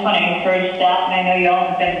 I just want to encourage staff, and I know you all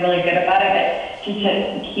have been really good about it, but just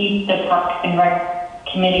to keep the Park and Rec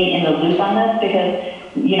Committee in the loop on this, because,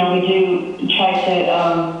 you know, we do try to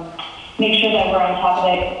make sure that we're on top of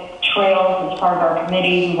the trails as part of our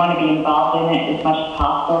committee. We want to be involved in it as much as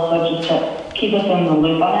possible, so just to keep us in the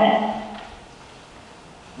loop on it.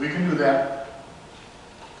 We can do that.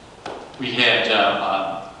 We had,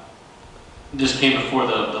 this came before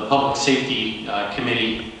the Public Safety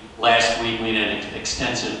Committee last week. We had an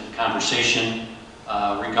extensive conversation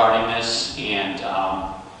regarding this, and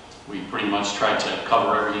we pretty much tried to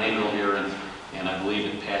cover every angle here, and I believe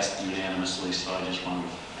it passed unanimously, so I just wanted to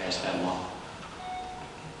pass that along.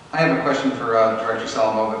 I have a question for Director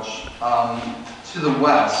Salamovich. To the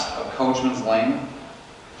west of Coachman's Lane,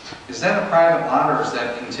 is that a private lot, or is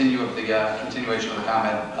that continuation of the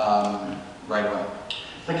comment right away?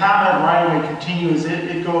 The comment right-of-way continues.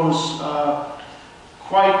 It goes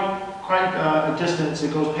quite a distance.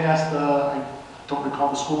 It goes past the, don't recall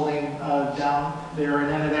the school name, down there. And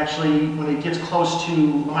then it actually, when it gets close to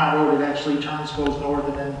Lamont Road, it actually turns, goes north,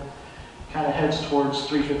 and then kind of heads towards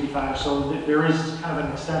 355. So there is kind of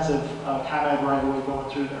an extensive ComEd right-of-way going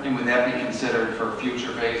through there. And would that be considered for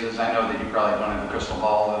future phases? I know that you probably don't have the crystal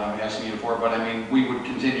ball that I'm asking you for, but I mean, we would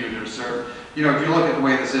continue to serve. You know, if you look at the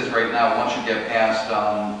way this is right now, once you get past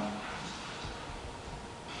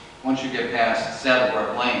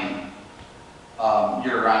Saddlebrook Lane,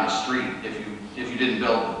 you're on the street if you didn't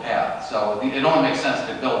build the path. So it only makes sense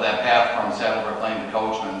to build that path from Saddlebrook Lane to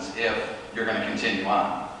Coachman's if you're going to continue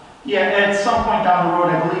on. Yeah, at some point down the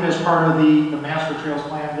road, I believe as part of the master trails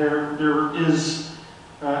plan, there is,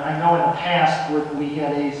 I know in the past when we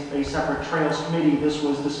had a separate trails committee, this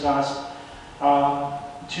was discussed,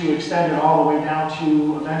 to extend it all the way down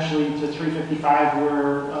to eventually to 355,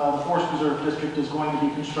 where the Forest Preserve District is going to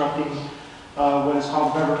be constructing what is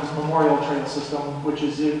called Veterans Memorial Trail System, which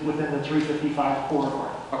is within the 355 corridor.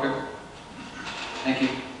 Okay. Thank you.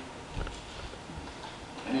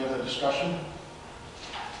 Any other discussion?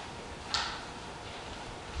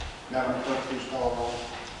 Madam Clerk, please call the roll.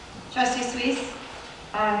 Trustee Suisse?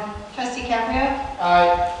 Aye. Trustee Caprio?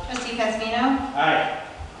 Aye. Trustee Casmino? Aye.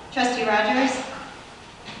 Trustee Rogers?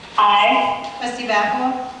 Aye. Trustee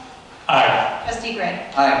Backel? Aye. Trustee Gray?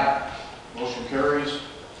 Aye. Motion carries.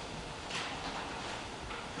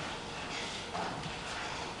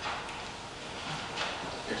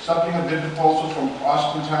 Accepting a bid proposal from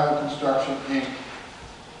Austin Tyler Construction, Inc.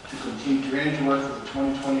 to complete drainage work for the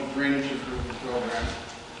 2020 Drainage Improvement Program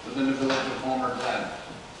within the Village of Homer Glen.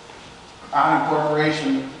 Upon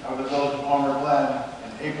incorporation of the Village of Homer Glen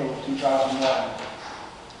in April of 2001,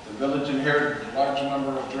 the village inherited a large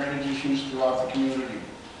number of drainage issues throughout the community.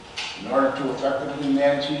 In order to effectively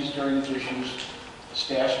manage these drainage issues,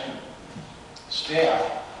 staff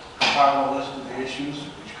compiled a list of the issues,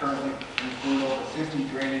 which currently include over 50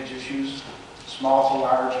 drainage issues, small to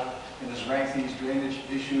large, and has ranked these drainage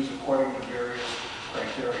issues according to various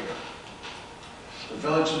criteria. The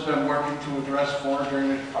village has been working to address 4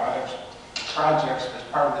 drainage projects as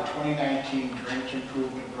part of the 2019 Drainage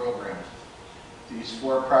Improvement Program. These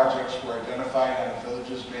 4 projects were identified on the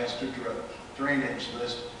village's master drainage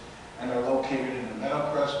list and are located in the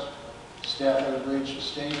Meadowcrest, Statler Ridge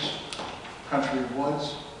Estates, Country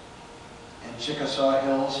Woods, and Chickasaw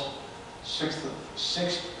Hills, 6th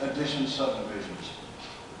edition subdivisions.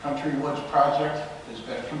 The Country Woods project has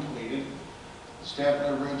been completed. The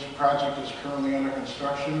Statler Ridge project is currently under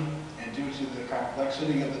construction, and due to the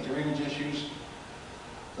complexity of the drainage issues,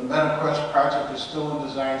 the Meadowcrest project is still in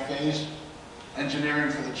design phase.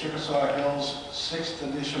 Engineering for the Chickasaw Hills 6th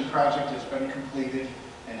edition project has been completed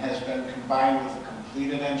and has been combined with the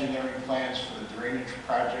completed engineering plans for the drainage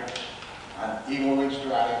project on Eagle Ridge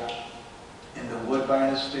Drive in the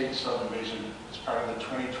Woodbine Estate subdivision as part of the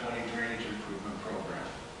 2020 Drainage Improvement Program.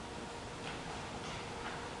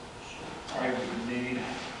 I would need...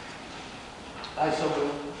 I so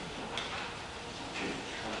move.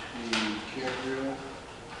 Trustee Caprio.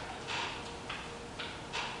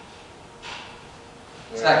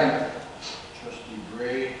 Second. Trustee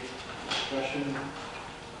Gray, discussion.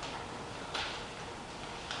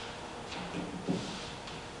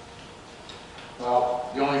 Well,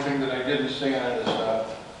 the only thing that I didn't say on it is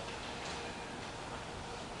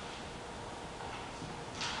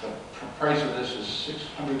the price of this is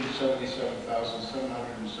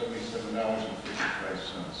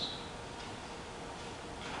 $677,777.55.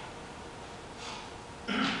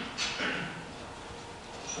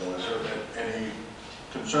 So is there any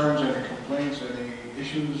concerns, any complaints, any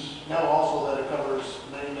issues? Now also that it covers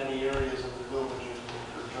many, many areas of the village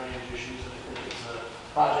for drainage issues, and I think it's a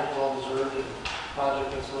project well deserved and a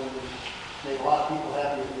project that's going to make a lot of people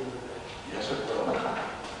happy at the end of the day. Yes, it will.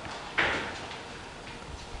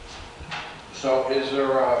 So is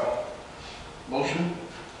there a motion?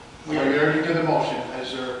 We already did the motion.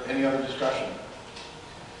 Is there any other discussion?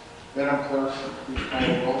 Madam Clerk, please call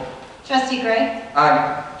the roll. Trustee Gray?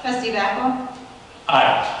 Aye. Trustee Backel?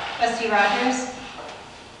 Aye. Trustee Rogers?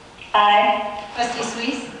 Aye. Trustee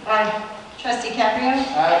Suisse? Aye. Trustee Caprio?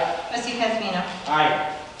 Aye. Trustee Casmino?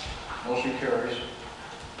 Aye. Motion carries.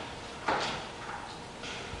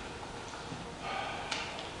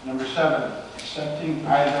 Number 7, accepting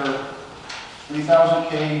either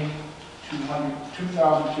 3,000K,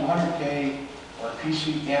 2,200K, or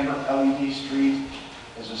PC Amber LED street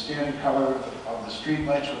as a standard color of the street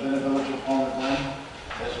lights within the village of Homer Glen,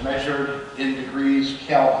 as measured in degrees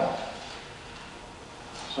Kelvin.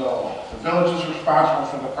 So the village is responsible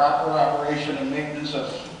for the proper operation and maintenance of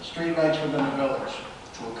street lights within the village.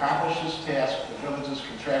 To accomplish this task, the village is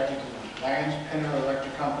contracted to the Lions Pinner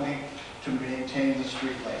Electric Company to maintain the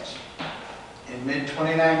streetlights. In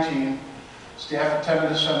mid-2019, staff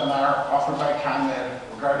attended a seminar offered by ComEd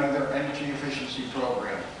regarding their energy efficiency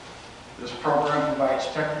program. This program provides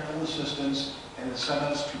technical assistance and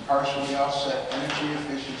incentives to partially offset energy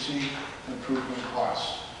efficiency improvement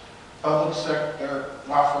costs. Public sector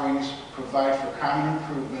offerings provide for common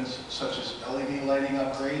improvements such as LED lighting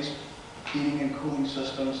upgrades, heating and cooling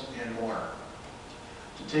systems, and more.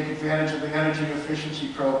 To take advantage of the energy efficiency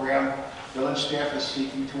program, village staff is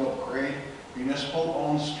seeking to upgrade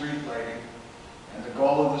municipal-owned street lighting, and the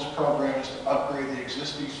goal of this program is to upgrade the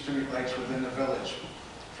existing street lights within the village,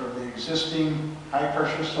 from the existing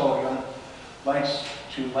high-pressure sodium lights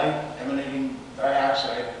to light-emanating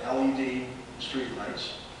dioxide LED street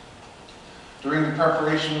lights. During the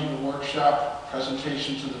preparation of the workshop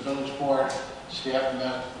presentation to the village board, staff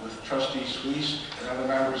met with Trustee Suisse and other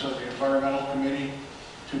members of the Environmental Committee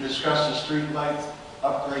to discuss the street light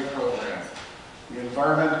upgrade program. The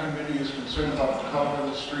Environment Committee is concerned about the color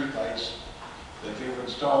of the street lights that they will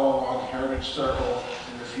install along Heritage Circle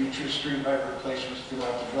and the future street light replacements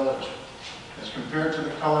throughout the village. As compared to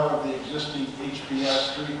the color of the existing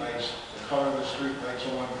HPS street lights, the color of the street lights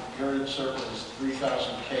along Heritage Circle is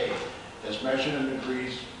 3000 K, as measured in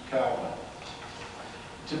degrees Kelvin.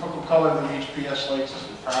 The typical color of the HPS lights is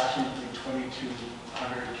approximately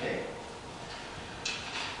 2200 K.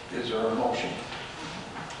 Is there a motion?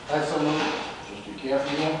 I so move. Trustee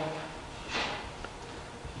Caffey.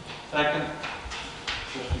 Second.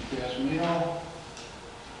 Trustee Casimiro.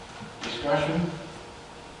 Discussion?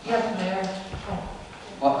 Yes, Mayor.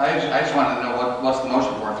 Well, I just wanted to know what's the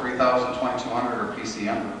motion for, 3,000, 2,200, or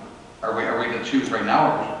PCM? Are we to choose right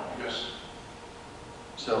now? Or? Yes.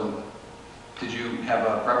 So, did you have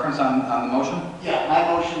a preference on the motion? Yeah, my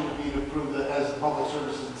motion would be to approve as the Public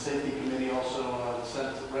Services and Safety Committee also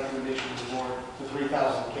sent a recommendation to the board, the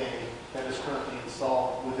 3,000 K that is currently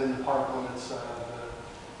installed within the park limits, the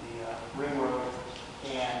Ring Road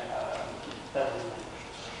and Beverly.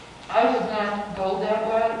 I would not go that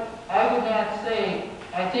way. I would not say,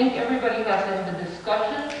 I think everybody has to have a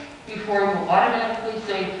discussion before you automatically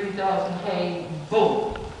say 3,000 K,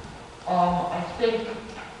 boom. I think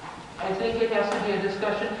it has to be a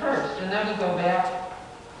discussion first, and then we go back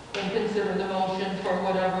and consider the motion for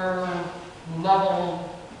whatever level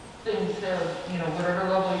things are, whatever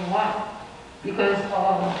level you want. Because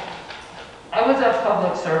I was at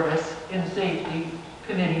Public Service and Safety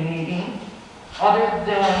Committee meeting, other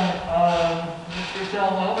than Mr.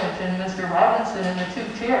 Selmovich and Mr. Robinson in the two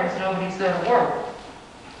chairs, nobody said a word.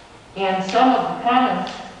 And some of the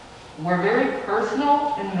comments were very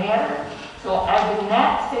personal in manner, so I would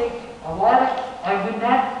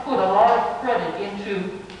not put a lot of credit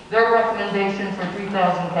into their recommendation for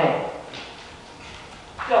 3,000 K.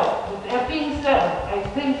 So, with that being said, I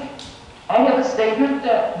think I have a statement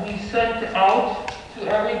that we sent out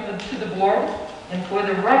to the board, and for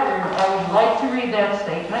the record, I would like to read that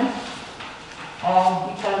statement,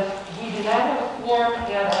 because we did not have a quorum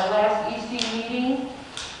at our last EC meeting,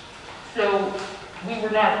 so we were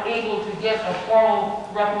not able to get a formal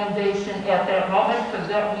recommendation at that moment, because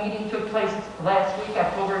that meeting took place last week,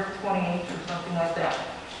 October 28th or something like that.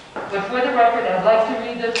 But for the record, I'd like to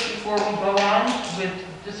read this before we go on with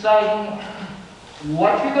deciding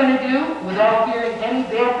what you're going to do without hearing any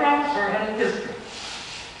background or any history.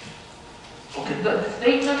 Okay. The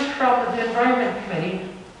statement from the Environment Committee,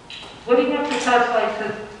 putting up the test lights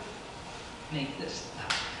has,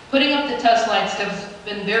 Putting up the test lights has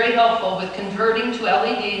been very helpful with converting to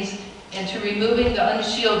LEDs and to removing the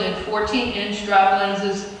unshielded 14-inch drop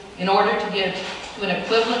lenses in order to get to an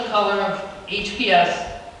equivalent color of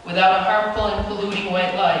HPS without a harmful and polluting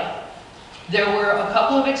white light. There were a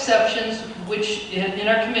couple of exceptions in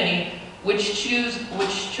our committee which chose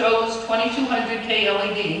 2200 K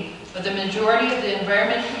LED, but the majority of the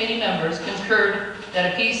Environment Committee members concurred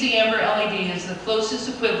that a PC amber LED is the closest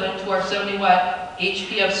equivalent to our 70-watt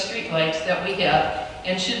HPF streetlights that we have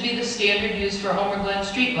and should be the standard used for Homer Glen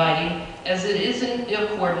street lighting, as it is in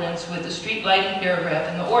accordance with the street lighting paragraph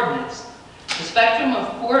in the ordinance. The spectrum of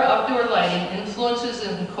poor outdoor lighting influences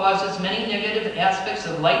and causes many negative aspects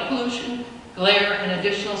of light pollution, glare, and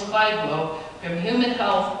additional sky glow from human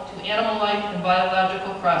health to animal life and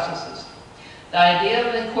biological processes. The idea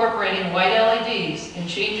of incorporating white LEDs and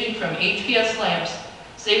changing from HPS lamps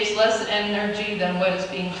saves less energy than what is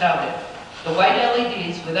being touted. The white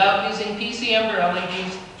LEDs, without using PC amber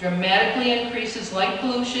LEDs, dramatically increases light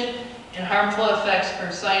pollution and harmful effects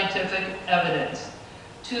per scientific evidence.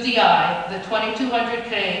 To the eye, the 2200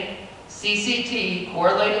 K CCT,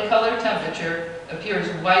 correlated color temperature, appears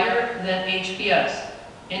whiter than HPS.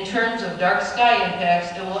 In terms of dark sky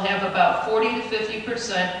impacts, it will have about 40 to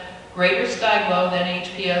 50% greater sky glow than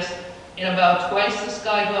HPS and about twice the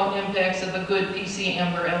sky glow impacts of a good PC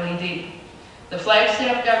Amber LED. The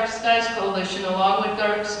Flagstaff Dark Skies Coalition, along with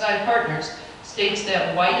Dark Sky Partners, states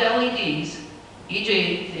that white LEDs,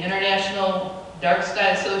 e.g. the International Dark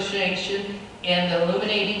Sky Association and the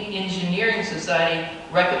Illuminating Engineering Society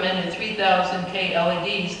recommended 3000 K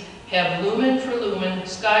LEDs, have lumen for lumen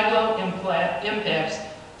sky glow impacts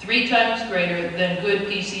 3 times greater than good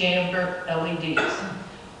PC Amber LEDs.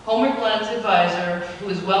 Homer Glen's advisor, who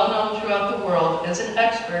is well known throughout the world as an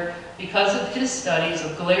expert because of his studies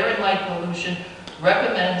of glare and light pollution,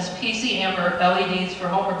 recommends PC Amber LEDs for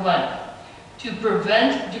Homer Glen. To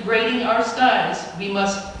prevent degrading our skies, we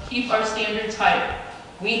must keep our standards higher.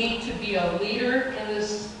 We need to be a leader in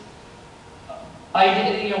this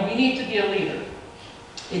idea, we need to be a leader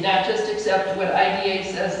and not just accept what IDA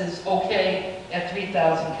says is okay at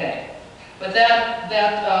 3000 K. But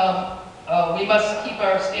we must keep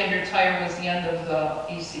our standards higher was the end of the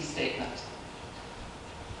EC statement.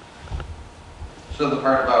 So the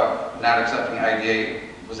part about not accepting IDA,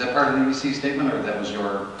 was that part of the EC statement, or that was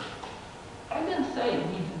your? I didn't say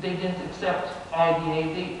they didn't accept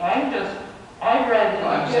IDA. I read it.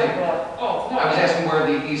 I was asking where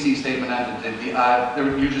the EC statement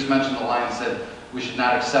ended. You just mentioned the line that said we should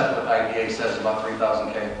not accept what IDA says about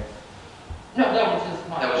 3000 K. No, that was just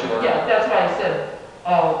mine. That was your. Yeah, that's why I said,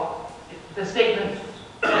 the statement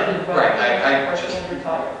ended by right, I just, standard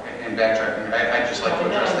higher. in backtracking, I'd just like to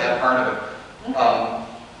address that part of it.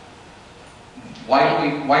 Why do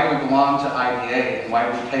we belong to IDA, and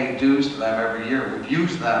why do we pay dues to them every year? We've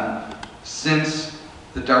used them since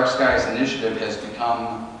the Dark Skies Initiative has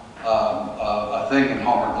become a thing in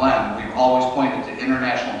Homer Glen. We've always pointed to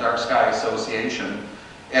International Dark Sky Association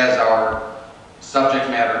as our subject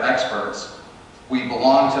matter experts. We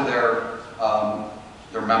belong to their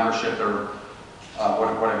membership, their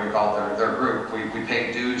whatever you call it, their group. We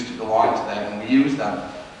pay dues to belong to them, and we use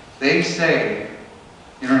them. They say,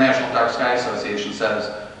 International Dark Sky Association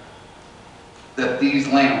says, that these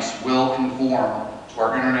lamps will conform to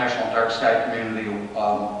our International Dark Sky Community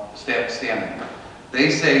standing.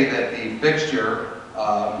 They say that the fixture,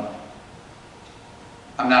 I'm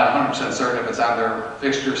not 100% certain if it's on their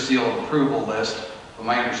fixture seal of approval list, but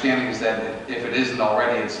my understanding is that if it isn't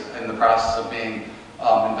already, it's in the process of being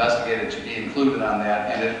investigated to be included on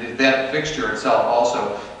that. And that fixture itself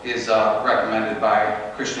also is recommended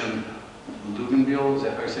by Christian Lugenbiel, is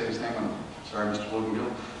that how you say his name? I'm sorry, Mr.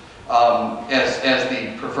 Lugenbiel, as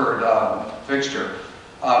the preferred fixture.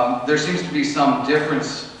 There seems to be some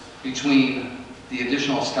difference between the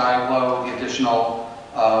additional sky glow, the additional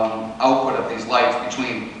output of these lights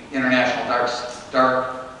between the International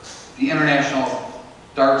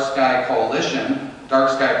Dark Sky Coalition, Dark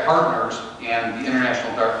Sky Partners, and the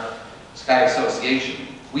International Dark Sky Association.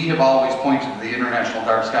 We have always pointed to the International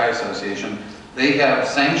Dark Sky Association. They have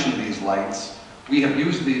sanctioned these lights. We have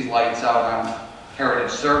used these lights out on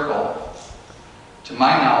Heritage Circle. To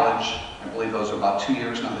my knowledge, I believe those are about 2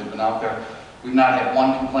 years now they've been out there. We've not had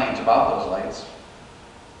one complaint about those lights.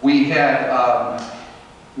 We had,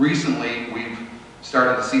 recently, we've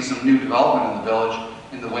started to see some new development in the village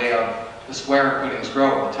in the way of the square at Whitting's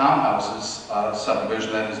Grove, the townhouses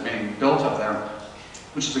subdivision that is being built up there,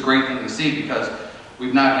 which is a great thing to see because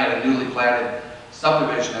we've not had a newly platted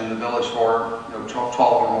subdivision in the village for 12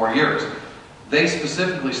 or more years. They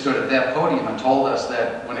specifically stood at that podium and told us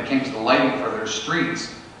that when it came to the lighting for their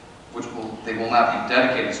streets, which they will not be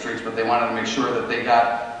dedicated streets, but they wanted to make sure that they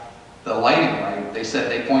got the lighting right. They said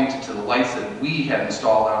they pointed to the lights that we had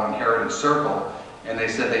installed out on Heritage Circle, and they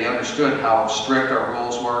said they understood how strict our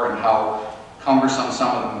rules were and how cumbersome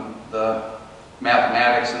some of the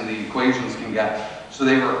mathematics and the equations can get. So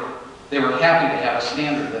they were happy to have a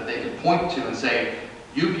standard that they could point to and say,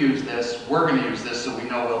 you've used this, we're going to use this so we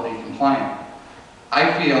know we'll be compliant.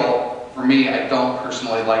 I feel, for me, I don't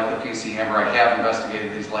personally like the PC Amber. I have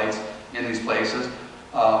investigated these lights in these places.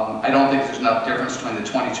 I don't think there's enough difference between the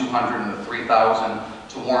 2,200 and the 3,000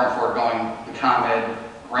 to warrant foregoing the ComEd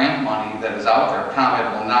grant money that is out there.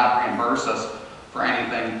 ComEd will not reimburse us for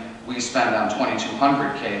anything we spend on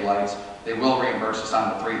 2,200 K lights. They will reimburse us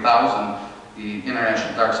on the 3,000. The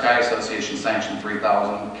International Dark Sky Association sanctioned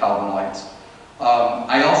 3,000 Kelvin lights.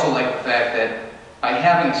 I also like the fact that by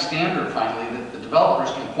having a standard finally that the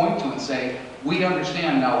developers can point to and say, we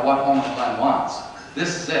understand now what Homer Glen wants.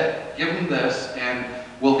 This is it. Give them this and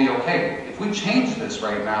we'll be okay. If we change this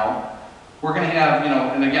right now, we're going to have,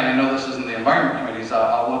 and again, I know this isn't the Environment Committee's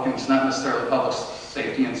outlook and it's not necessarily Public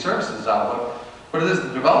Safety and Services outlook, but it is the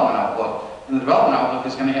development outlook. And the development outlook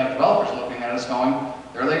is going to have developers looking at us going,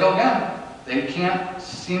 there they go again. They can't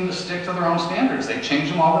seem to stick to their own standards. They change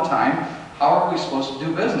them all the time. How are we supposed to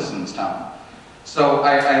do business in this town? So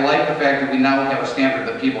I like the fact that we now have a standard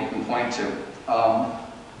that people can point to. Well,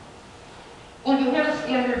 you had a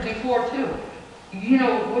standard before too. You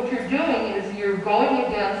know, what you're doing is you're going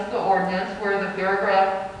against the ordinance where the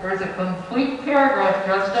paragraph, there is a complete paragraph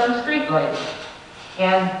just on street lighting.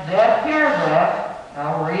 And that paragraph,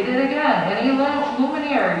 I'll read it again, any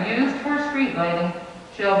luminaire used for street lighting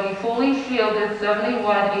shall be fully shielded 71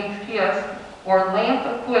 HPS or lamp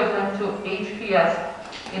equivalent to HPS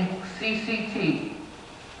in CCT,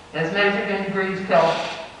 as measured in degrees Kelvin.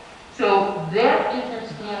 So that is your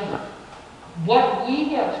standard. What we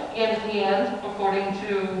have in hand, according to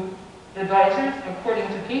advisors, according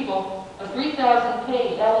to people, a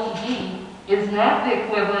 3000K LED is not the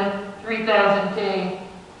equivalent 3000K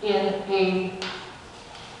in a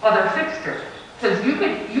other fixture. Because you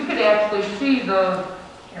could actually see the,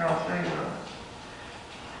 here I'll show you.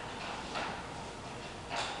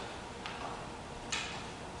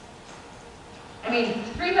 I mean,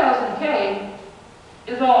 3000K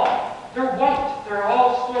is all, they're white. They're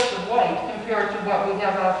all sorts of white compared to what we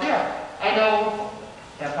have out there. I know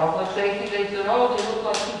at public safety they said, oh, they look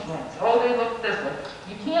like heat lamps. Oh, they look this way.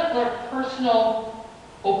 You can't let personal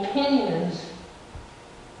opinions,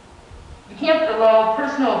 you can't allow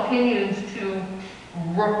personal opinions to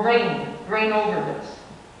reign over this.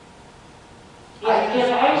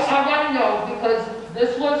 And I want to know, because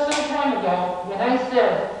this was some time ago when I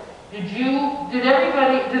said,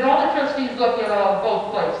 did all the trustees look at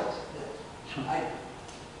both places?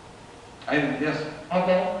 Yes.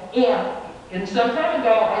 Okay, and some time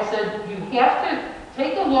ago, I said, you have to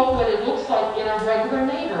take a look what it looks like in a regular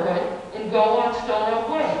neighborhood and go on Stone Oak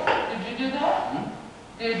Way. Did you do that? Mm-hmm.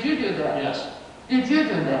 Did you do that? Yes. Did you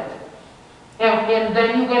do that? And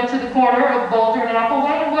then you went to the corner of Boulder and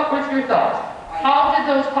Appleway, and what was your thought? How did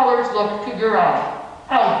those colors look to your eye?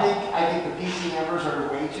 I think the PC numbers are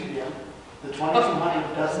way too dim. The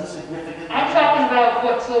 2200 doesn't significantly. I'm talking about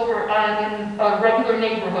what's over in a regular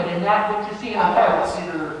neighborhood and not what you see in the park.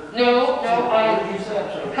 No, Pebble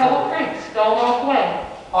Creek, Stone Oak Way.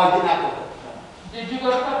 Oh, I did not go. Did you go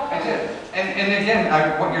to Pebble Creek? I did. And again,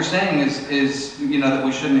 what you're saying is that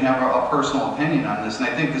we shouldn't have a personal opinion on this, and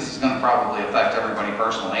I think this is going to probably affect everybody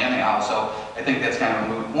personally anyhow, so I think that's kind of a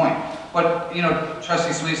moot point. But,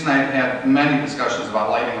 Trustee Sweets and I have had many discussions about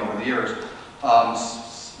lighting over the years,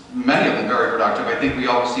 many of them very productive. I think we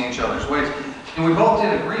always see each other's ways. And we both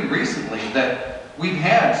did agree recently that we've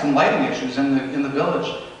had some lighting issues in the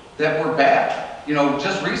village that were bad.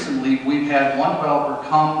 Just recently, we've had one developer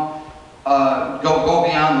come go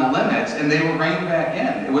beyond the limits, and they were reined back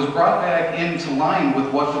in. It was brought back into line with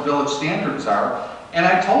what the village standards are. And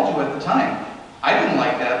I told you at the time, I didn't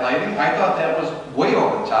like that lighting. I thought that was way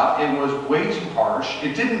over the top. It was way too harsh.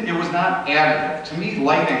 It was not additive. To me,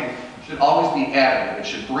 lighting should always be additive. It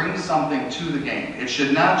should bring something to the game. It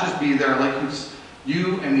should not just be there like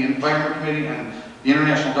you and the Environment Committee and the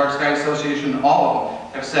International Dark Sky Association, and all of them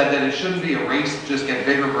have said that it shouldn't be a race to just get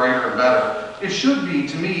bigger, brighter, and better. It should be,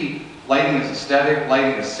 to me, lighting is aesthetic,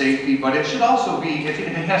 lighting is safety, but it should also be,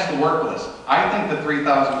 it has to work with us. I think the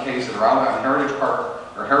 3,000 Ks that are out on Heritage Park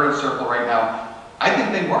or Heritage Circle right now, I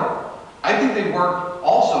think they work. I think they work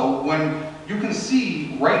also when you can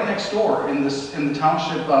see right next door in the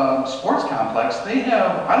Township Sports Complex, they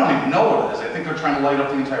have, I don't even know what it is. I think they're trying to light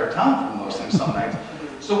up the entire town from those things some nights.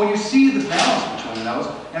 So when you see the balance between those,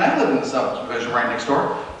 and I live in the subdivision right next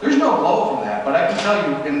door, there's no glow from that, but I can tell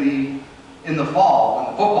you in the fall, when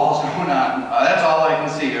the football's going on, that's all I can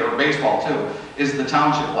see, or baseball too, is the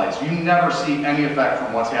township lights. You never see any effect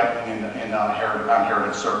from what's happening on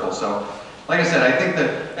Heritage Circle. So, like I said, I think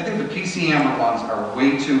the PC Amber ones are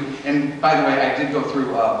way too. And by the way, I did go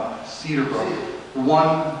through Cedarbrook.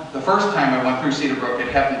 The first time I went through Cedarbrook, it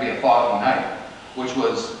happened to be a foggy night, which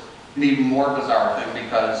was an even more bizarre thing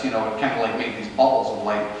because it kind of like made these bubbles of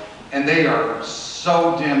light, and they are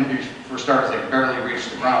so dim. For starters, they barely reached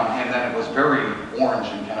the ground, and then it was very orange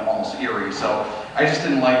and kind of almost eerie. So I just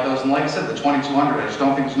didn't like those. And like I said, the 2200, I just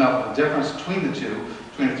don't think there's enough of a difference between the two,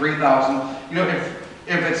 between the 3000.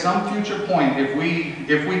 If at some future point, if we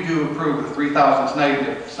do approve the 3000 tonight,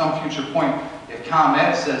 if some future point, if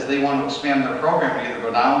ComEd says they want to expand their program to either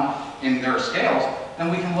go down in their scales, then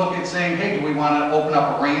we can look at saying, hey, do we want to open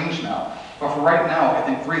up a range now? But for right now, I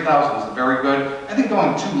think 3,000 is very good. I think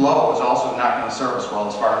going too low is also not going to serve us well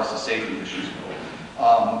as far as the safety issues go.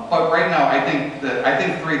 But right now, I think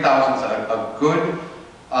 3,000 is a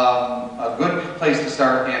good place to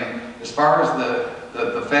start. And as far as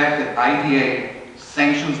the fact that IDA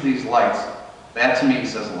sanctions these lights, That to me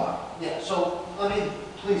says a lot. Yeah, so let me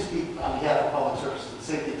please speak on behalf of Public Services and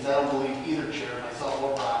Safety, because I don't believe either chair, myself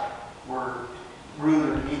or Brock, were rude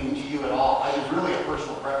or demeaning to you at all. It was really a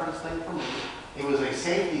personal preference thing for me. It was a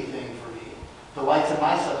safety thing for me. The lights in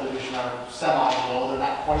my subdivision are semi-low, they're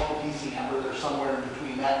not quite the PC number, they're somewhere in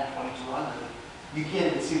between that and 2200. You can't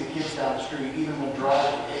even see the kids down the street, even when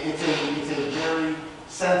driving. It's a very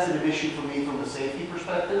sensitive issue for me from a safety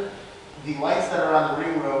perspective. The lights that are on the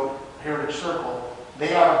Ring Road Heritage Circle,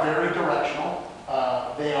 they are very directional.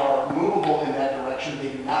 They are movable in that direction. They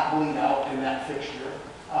do not bleed out in that fixture.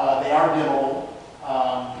 They are dimmable.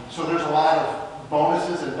 So there's a lot of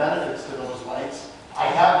bonuses and benefits to those lights. I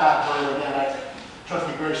have not heard, again,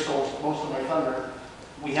 Trustee Gray stole most of my thunder.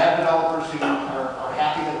 We have developers who are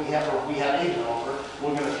happy that we have a developer.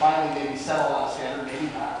 We're going to finally maybe settle on a standard,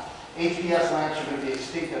 maybe not. HPS lamps are going to be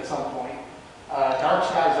extinct at some point. Dark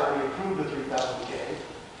skies already approved the 3,000K.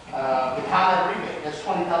 The comment rebate, that's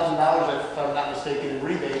 $20,000, if I'm not mistaken, in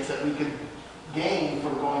rebates that we could gain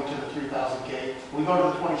from going to the 3,000K. We go to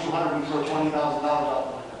the 2,200, we throw $20,000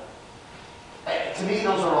 out the window. To me,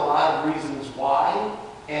 those are a lot of reasons why,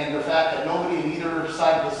 and the fact that nobody in either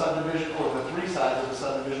side of the subdivision or the three sides of the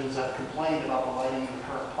subdivisions have complained about the lighting in the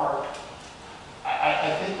current park.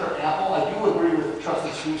 I think they're ample. I do agree with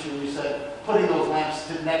Trustee Sweets when you said putting those lamps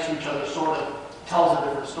next to each other sort of tells a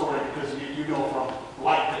different story because you go from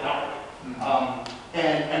light to dark.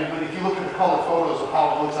 But if you look at the color photos of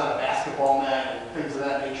how it looks on a basketball net and things of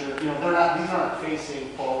that nature, you know, these aren't facing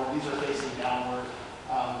forward, these are facing downward.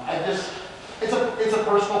 It's a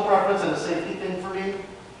personal preference and a safety thing for me.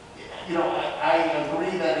 You know, I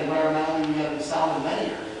agree that environmentally we have to be sound in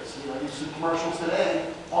many areas. You know, you see commercials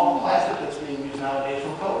today, all the plastic that's being used nowadays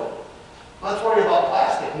from COVID. Let's worry about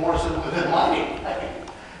plastic more so than lighting.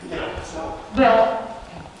 You know, so. Well,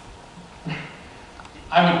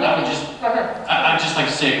 I'd just like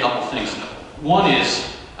to say a couple things. One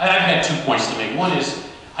is, I've had 2 points to make. One is,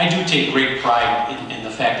 I do take great pride in the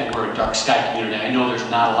fact that we're a dark sky community. I know there's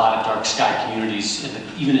not a lot of dark sky communities,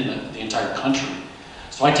 even in the entire country.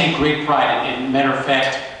 So I take great pride. And matter of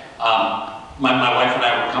fact, my wife and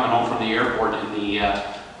I were coming home from the airport, and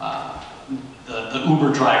the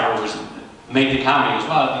Uber driver made the comment. He goes,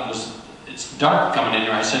 "Wow, it's dark coming in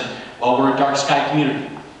here." I said, "Well, we're a dark sky community,"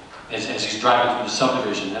 as he's driving through the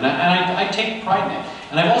subdivision, and I take pride in that.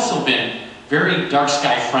 And I've also been very dark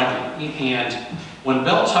sky friendly. And when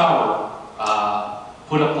Bell Tower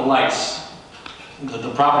put up the lights, the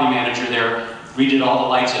property manager there redid all the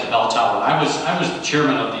lights at Bell Tower. I was the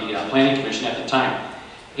chairman of the planning commission at the time,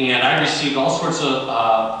 and I received all sorts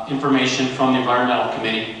of information from the environmental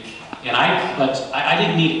committee. But I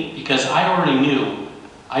didn't need it because I already knew.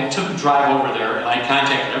 I took a drive over there and I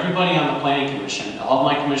contacted everybody on the planning commission, all of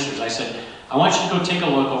my commissioners. I said, "I want you to go take a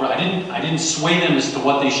look over." I didn't sway them as to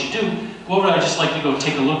what they should do. Go over there, I'd just like to go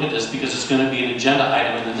take a look at this because it's going to be an agenda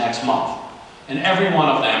item in the next month. And every one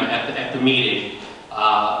of them at the meeting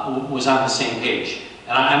was on the same page.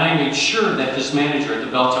 And I made sure that this manager at the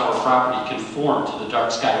Bell Tower property conformed to the dark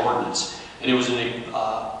sky ordinance. And it was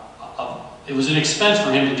an expense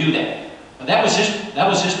for him to do that. But that was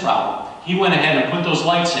his problem. He went ahead and put those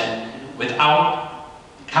lights in without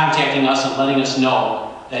contacting us and letting us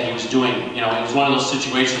know that he was doing it. You know, it was one of those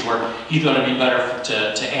situations where he thought it'd be better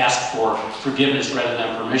to ask for forgiveness rather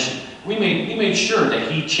than permission. We made sure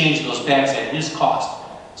that he changed those bags at his cost.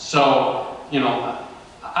 So, you know,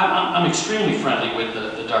 I'm extremely friendly with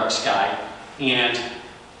the dark sky, and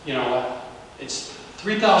you know, it's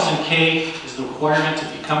 3,000K is the requirement to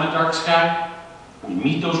become a dark sky. We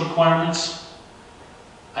meet those requirements.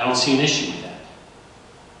 I don't see an issue with that.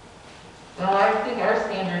 well, I think our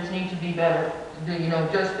standards need to be better. You know,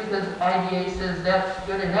 just because IDA says that's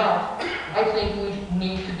good enough, I think we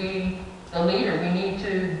need to be the leader. We need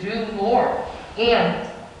to do more. And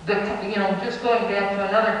you know, just going back to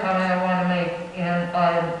another comment I want to make, and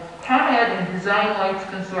ComEd and Design Lights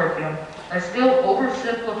Consortium are still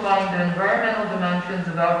oversimplifying the environmental dimensions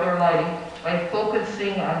of outdoor lighting by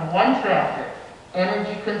focusing on one factor,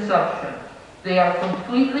 energy consumption. They are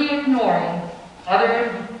completely ignoring other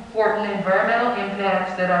important environmental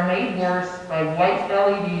impacts that are made worse by white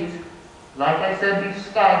LEDs, like I said, these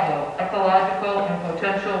sky-glow, ecological and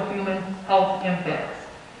potential human health impacts.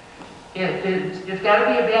 It's got to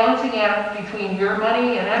be a balancing act between your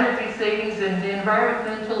money and energy savings and the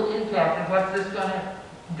environmental impact of what this is going to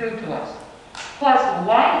do to us. Plus,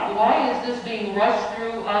 why is this being rushed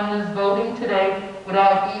through on this voting today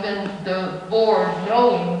without even the board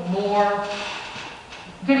knowing more,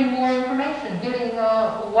 getting more information,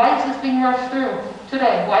 why is this being rushed through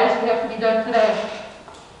today? Why does it have to be done today?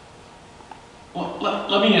 Well,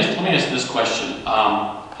 let me ask this question.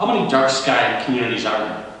 How many dark sky communities are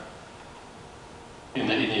there in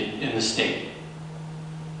the state?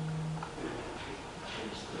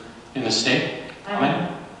 In the state? How many?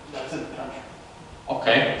 That's in the country.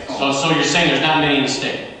 Okay, so you're saying there's not many in the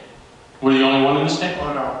state? We're the only one in the state?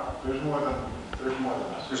 Oh, no, there's more than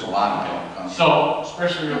us. There's a lot of them. So,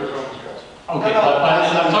 Especially over Coast. okay, but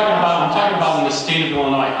I'm talking about in the state of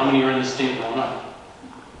Illinois. How many are in the state of Illinois?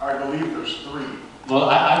 I believe there's 3. Well,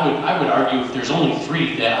 I would argue if there's only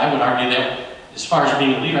 3, that I would argue that as far as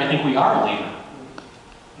being a leader, I think we are a leader.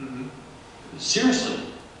 Seriously.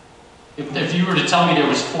 If you were to tell me there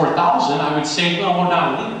was 4,000, I would say, well, we're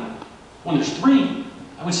not a leader. When there's 3,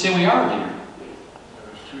 I would say we are a leader.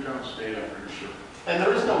 There's 2 downstate, I'm pretty sure. And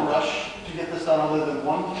there is no rush to get this done other than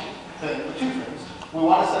one thing, or 2 things. We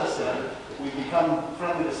want to set a standard. We've become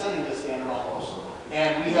friendly to setting this standard almost.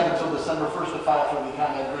 And we have until December 1st to file for the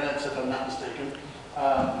comment grants, if I'm not mistaken,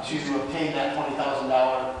 to obtain that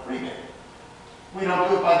 $20,000 rebate. We don't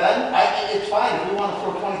do it by then, it's fine. If we want to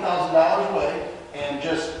throw $20,000 away and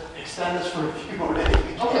just extend this for a few more days.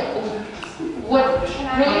 Okay.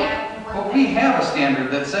 But we have a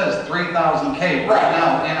standard that says 3,000K right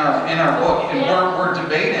now in our book, and we're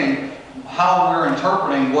debating how we're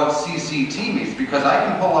interpreting what CCT means, because I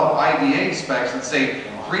can pull up IDA specs that say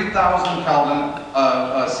 3,000 Kelvin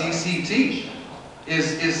CCT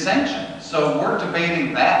is sanctioned. So we're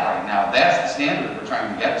debating that right now. That's the standard we're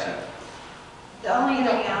trying to get to. The only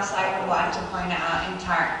thing else I would like to point out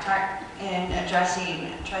in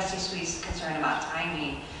addressing Trustee Sweet's concern about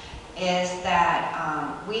timing is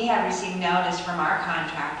that we have received notice from our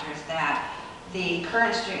contractors that the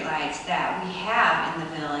current streetlights that we have in the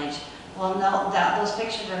village will know that those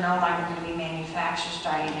fixtures are no longer going to be manufactured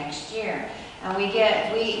starting next year. And we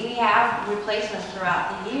have replacements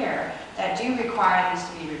throughout the year that do require these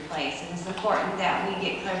to be replaced. And it's important that we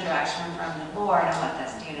get clear direction from the board on what that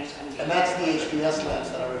standard is going to be. And that's the HPS lamps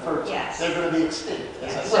that I referred to. Yes. They're going to be extinct,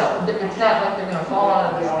 as I said. Well, it's not like they're going to fall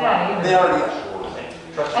out of the sky either. They already are.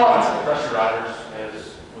 Trustee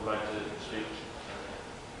Rogers would like to speak.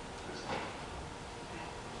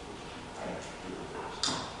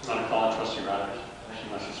 I'm going to call on Trustee Rogers. She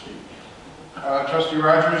wants to speak. Trustee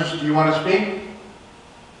Rogers, do you want to speak?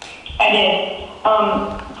 I did.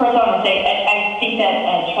 First I want to say, I think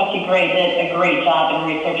that Trustee Gray did a great job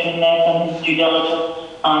in researching this and his due diligence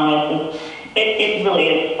on this. It really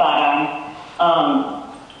is spot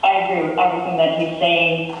on. I agree with everything that he's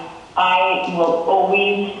saying. I will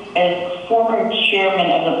always, as former chairman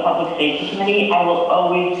of the Public Safety Committee, I will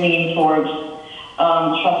always lean towards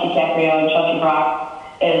Trustee Caprio and Trustee Brock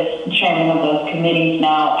as chairman of those committees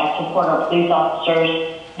now. I support our police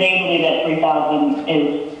officers. They believe that 3,000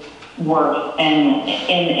 is worth. And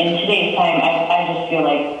in today's time, I just feel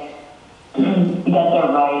like that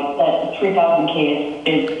they're right, that 3,000K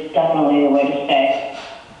is definitely the way to stay.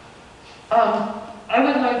 I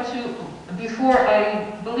would like to, before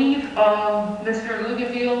I believe Mr.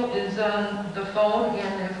 Luganville is on the phone,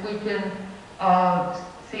 and if we can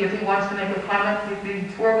see if he wants to make a comment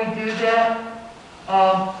before we do that.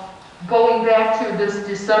 Going back to this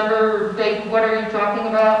December date, what are you talking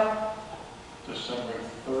about? December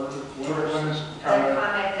 3rd. When is The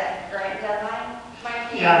comment that grant deadline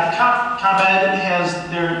might be. Yeah, ComEd has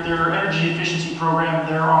their energy efficiency program.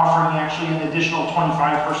 They're offering actually an additional 25%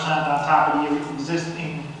 on top of the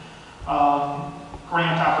existing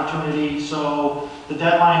grant opportunity. So the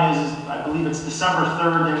deadline is, I believe it's December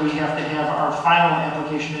 3rd that we have to have our final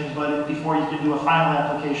application in, but before you can do a final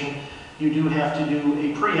application, you do have to do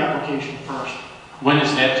a pre-application first. When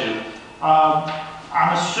is that due?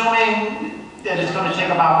 I'm assuming that it's going to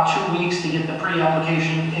take about 2 weeks to get the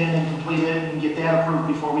pre-application in and complete it and get that approved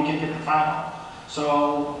before we can get the final.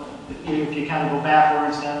 So if you kind of go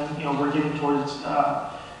backwards, then we're getting towards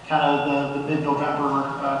kind of the mid-November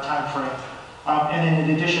time frame.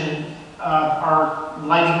 And in addition, our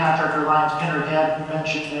lighting contractor, Lions Pinner, had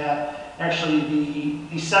mentioned that actually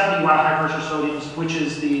the 70 watt high pressure sodiums, which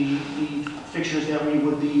is the fixtures that we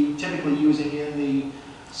would be typically using in the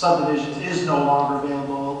subdivisions, is no longer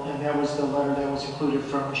available, and that was the letter that was included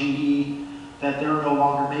from GE, that they're no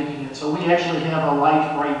longer making it. So we actually have a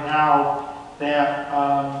light right now that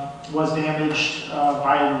was damaged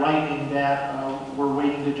by lightning that we're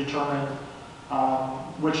waiting to determine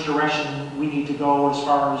which direction we need to go as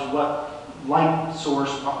far as what light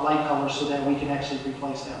source, light color, so that we can actually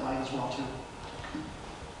replace that light as well too.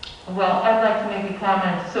 Well, I'd like to make a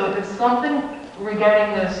comment. So if something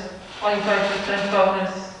regarding this 25%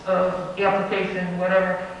 bonus of application,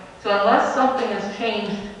 whatever, so unless something has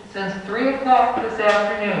changed since 3 o'clock this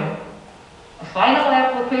afternoon, A final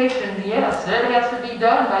application, yes, it has to be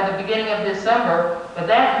done by the beginning of December, but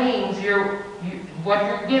that means what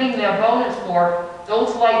you're getting that bonus for,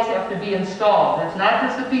 those lights have to be installed. It's not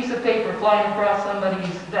just a piece of paper flying across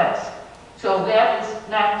somebody's desk. So that is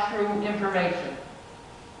not true information.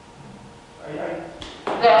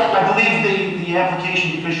 I believe the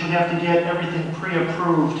application, because you have to get everything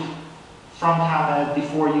pre-approved from ComEd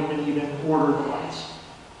before you can even order the lights.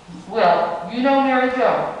 Well, you know Mary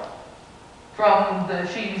Jo,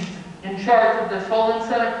 she's in charge of this whole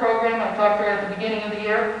incentive program. I talked to her at the beginning of the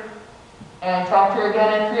year, and I talked to her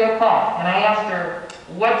again at 3 o'clock, and I asked her,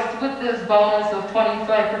 what's with this bonus of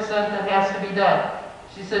 25% that has to be done?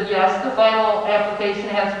 She said, yes, the final application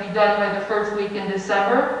has to be done by the first week in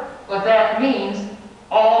December, but that means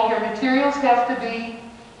all your materials have to be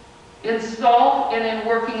installed and in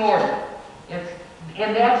working order.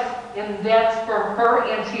 And that's for her,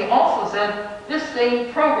 and she also said this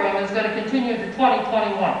same program is going to continue to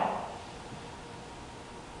 2021.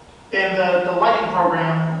 And the lighting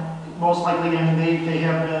program, most likely, I mean, they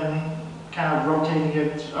have been kind of rotating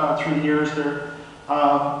it through the years there.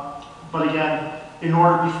 But again, in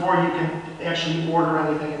order, before you can actually order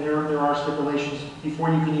anything, and there are stipulations, before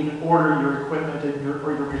you can even order your equipment and your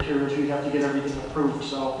materials, you have to get everything approved,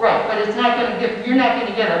 so. Right, but it's not going to get, you're not going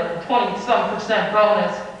to get a 20-some%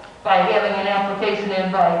 bonus by having an application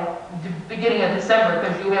in by the beginning of December,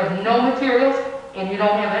 because you have no materials and you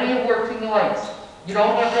don't have any working lights. You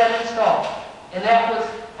don't have that installed. And that was,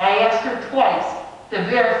 I asked her twice to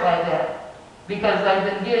verify that, because I've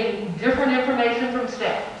been getting different information from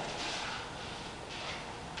staff.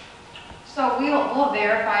 So we'll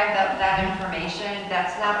verify that information.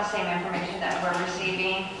 That's not the same information that we're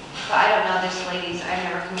receiving. So I don't know this lady's, I've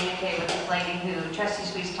never communicated with this lady who Trustee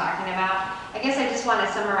Sweet's talking about. I guess I just want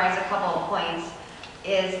to summarize a couple of points.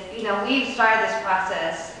 Is, you know, we've started this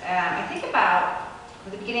process, I think about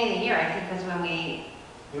the beginning of the year, I think was when we...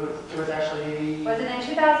 It was actually... Was it in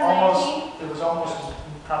 2019? It was almost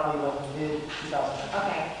probably like mid-2019.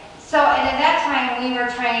 Okay. So, and at that time, we were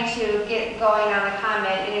trying to get going on the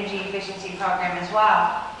ComEd Energy Efficiency Program as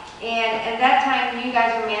well. And at that time, you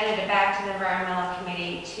guys were mandated back to the Environmental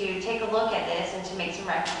Committee to take a look at this and to make some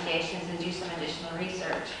recommendations and do some additional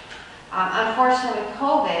research. Unfortunately, with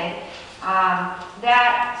COVID,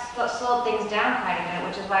 that slowed things down quite a bit,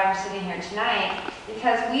 which is why we're sitting here tonight,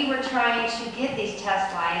 because we were trying to get these test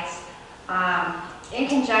lights in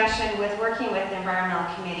conjunction with working with the Environmental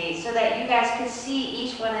Committee so that you guys could see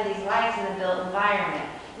each one of these lights in the built environment.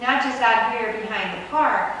 Not just out here behind the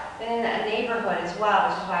park, but in the neighborhood as well,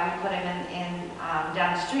 which is why we put them in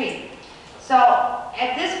down the street. So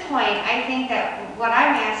at this point, I think that what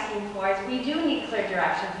I'm asking for is we do need clear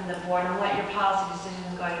direction from the board on what your policy decision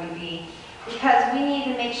is going to be, because we need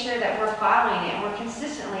to make sure that we're following it and we're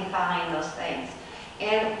consistently following those things.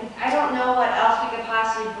 And I don't know what else we could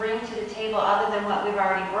possibly bring to the table other than what we've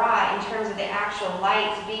already brought in terms of the actual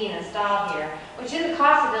lights being installed here, which didn't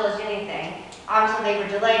cost the village anything. Obviously, they were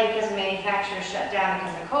delayed because the manufacturers shut down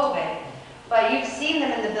because of COVID. But you've seen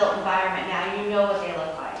them in the built environment now. You know what they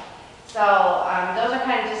look like. So those are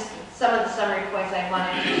kind of just some of the summary points I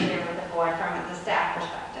wanted to share with the board from the staff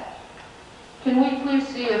perspective. Can we please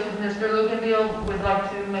see if Mr. Luganville would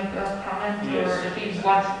like to make a comment, Yes. or if he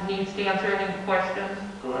needs to answer any questions?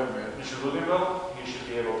 Go ahead, man. Mr. Luganville, you should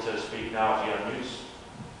be able to speak now if you unmute.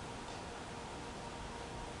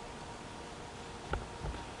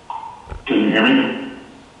 Can you hear me?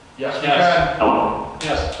 Yes, we can. Hello?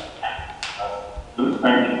 Yes.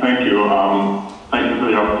 Thank you. Thank you for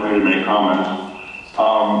the opportunity to make comments.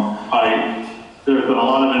 There's been a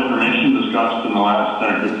lot of information discussed in the last 10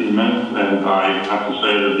 or 15 minutes, and I have to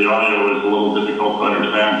say that the audio is a little difficult to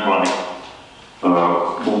understand, so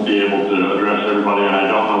I won't be able to address everybody, and I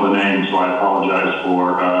don't know the names, so I apologize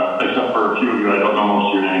for, except for a few of you, I don't know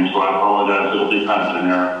most of your names, so I apologize. It'll be kind of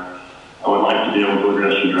generic. I would like to be able to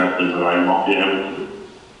address you directly, but I won't be able to.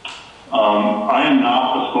 I am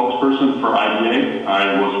not a spokesperson for IDA.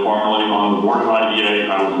 I was formerly on the board of IDA.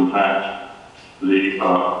 I was, in fact, the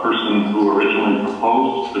person who originally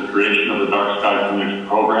proposed the creation of the Dark Sky Community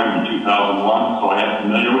Program in 2001, so I am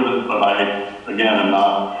familiar with it, but I, again, am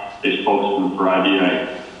not a spokesman for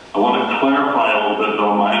IDA. I want to clarify a little bit,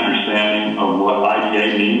 though, my understanding of what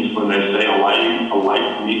IDA means when they say a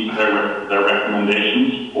light meets their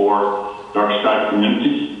recommendations for dark sky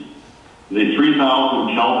communities. The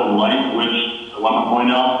 3,000 Kelvin light, which I want to point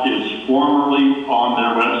out is formerly on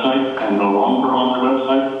their website and no longer on their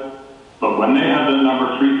website. But when they had the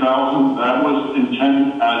number 3,000, that was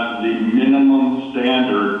intended as the minimum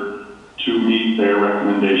standard to meet their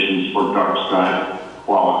recommendations for dark sky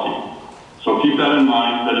quality. So keep that in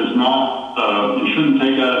mind. That is not, you shouldn't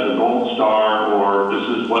take that as a gold star or this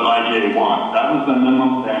is what IDA wants. That was the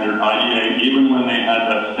minimum standard. IDA, even when they had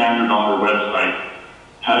that standard on their website,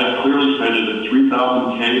 had it clearly stated that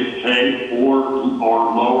 3,000 K or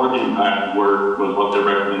lower impact was what their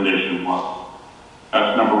recommendation was.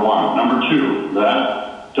 That's number one. Number two,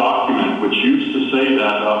 that document, which used to say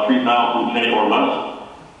that 3,000 K or less,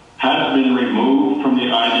 has been removed from the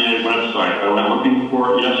IDA website. I went looking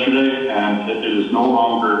for it yesterday, and it is no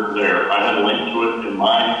longer there. I had a link to it in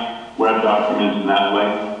my web documents, and that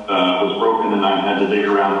link was broken, and I had to dig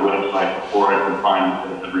around the website before I could find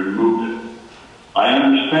that it had removed it. I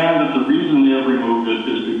understand that the reason they have removed it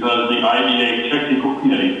is because the IDA technical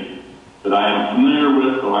committee that I am familiar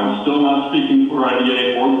with, though I'm still not speaking for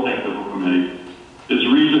IDA or the technical committee, is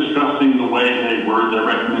rediscussing the way they word their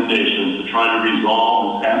recommendations to try to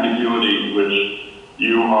resolve this ambiguity which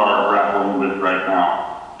you are grappling with right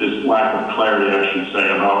now. This lack of clarity, I should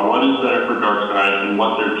say, about what is better for dark skies and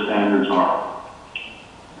what their standards are.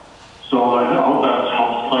 So I hope that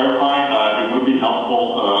helps clarify. It would be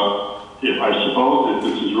helpful if I suppose that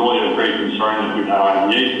this is really a great concern that we have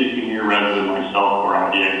IDA speaking here rather than myself or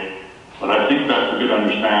IDA. But I think that's a good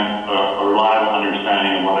a reliable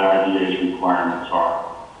understanding of what IDA's requirements are.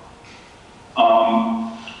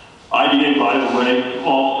 IDA, by the way,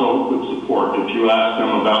 also would support, if you ask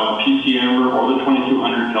them about the PC Amber or the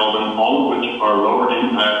 2200 Kelvin, all of which are lower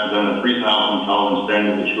impact than the 3000 Kelvin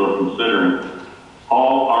standard that you are considering,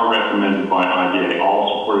 all are recommended by IDA,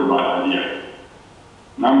 all supported by IDA.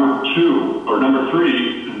 Number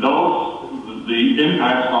three, the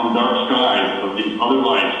impacts on dark skies of these other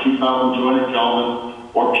lights, 2200 Kelvin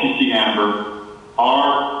or PC Amber,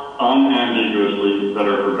 are unambiguously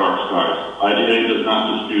better for dark skies. IDA does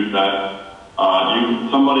not dispute that.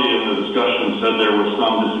 Somebody in the discussion said there was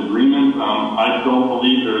some disagreement. I don't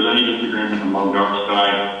believe there is any disagreement among dark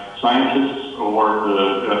sky scientists or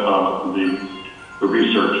the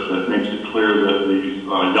research that makes it clear that these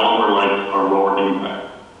yellower lights are lower impact.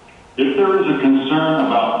 If there is a concern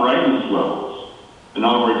about brightness levels, in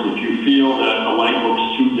other words, if you feel that the light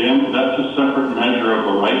looks too dim, that's a separate measure of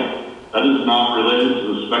the light. That is not related to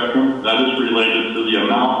the spectrum. That is related to the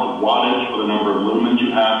amount of wattage for the number of lumens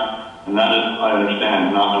you have, and that is, I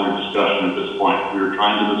understand, not under discussion at this point. We are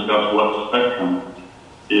trying to discuss what spectrum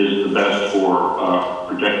is the best for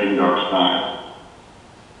protecting dark skies.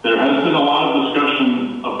 There has been a lot of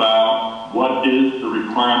discussion about what is the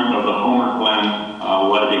requirement of the Homer-Glen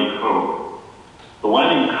lighting code. The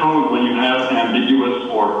lighting code, when you have ambiguous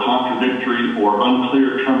or contradictory or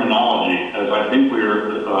unclear terminology, as I think we are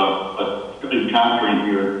encountering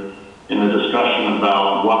here in the discussion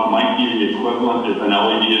about what might be the equivalent if an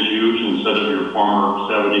LED is used instead of your former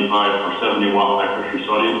 75 or 70 watt high pressure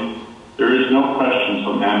sodium, there is no question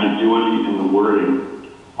some ambiguity in the wording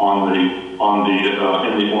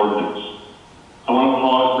in the ordinance. I want to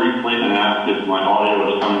pause briefly and ask if my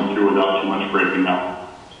audio is coming through without too much breaking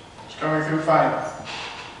up. It's coming through fine.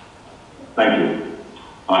 Thank you.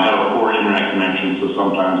 I have a poor internet connection, so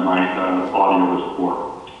sometimes my audio is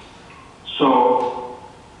poor. So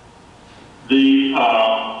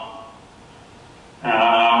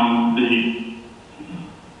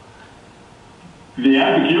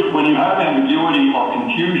when you have ambiguity or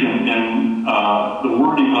confusion in the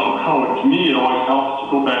wording of a code, to me it always helps to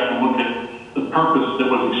go back and look at the purpose that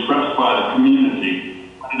was expressed by the community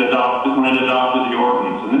when it adopted the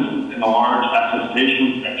ordinance. And this is in the large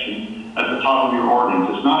attestation section at the top of your ordinance.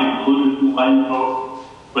 It's not included in the line code,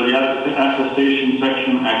 but the attestation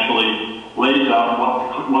section actually lays out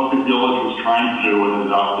what the village was trying to do when it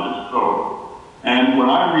adopted its code. And when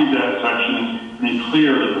I read that section, it's made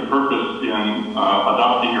clear that the purpose in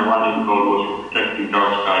adopting your lighting code was for protecting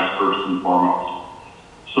dark skies first and foremost.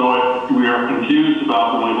 So if we are confused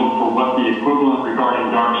about when we look for what the equivalent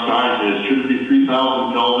regarding dark skies is, should it be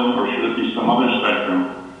 3000 Kelvin or should it be some other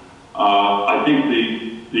spectrum? I think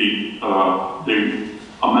the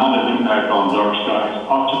amount of impact on dark skies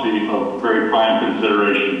ought to be a very prime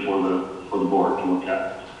consideration for the board to look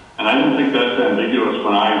at. And I don't think that's ambiguous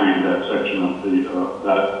when I read that section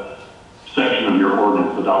of your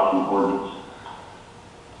ordinance, adopting ordinance.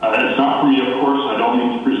 It's not for me, of course. I don't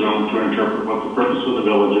mean to presume to interpret what the purpose of the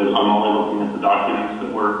village is. I'm only looking at the documents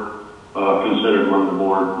that were considered when the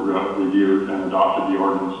board reviewed and adopted the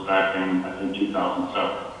ordinance back in, I think,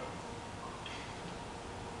 2007.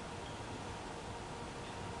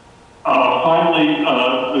 Finally,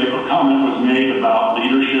 the comment was made about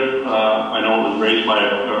leadership. I know it was raised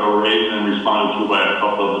and responded to by a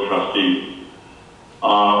couple of the trustees.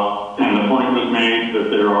 And the point was made that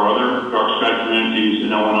there are other dark sky communities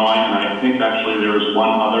in Illinois, and I think actually there is one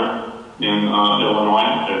other in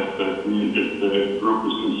Illinois, if the group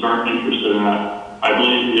is concerned, interested in that. I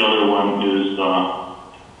believe the other one is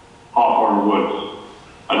Hawthorne Woods.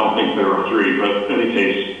 I don't think there are three, but in any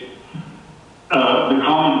case, the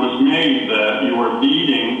comment was made that you were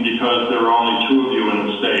leading because there were only two of you in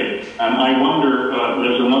the state. And I wonder,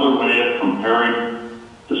 there's another way of comparing,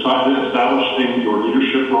 establishing your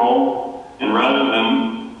leadership role, and rather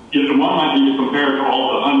than, one might be to compare to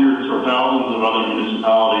all the hundreds or thousands of other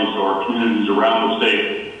municipalities or communities around the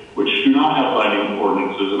state which do not have lighting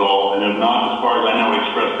ordinances at all and have not, as far as I know,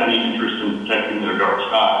 expressed any interest in protecting their dark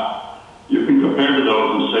sky. You can compare to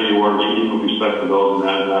those and say you are leading with respect to those, and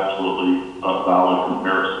that is absolutely a valid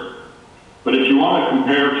comparison. But if you want to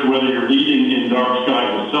compare to whether you're leading in dark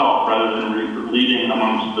skies itself rather than leading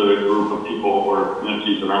amongst the group of people or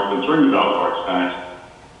communities that aren't concerned about dark skies,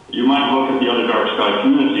 you might look at the other dark sky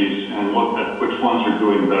communities and look at which ones are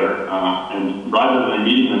doing better. And rather than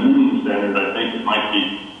meeting the minimum standard, I think it might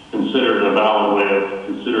be considered a valid way of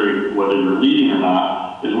considering whether you're leading or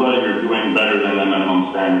not, is whether you're doing better than the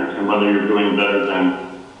minimum standards and whether you're doing better than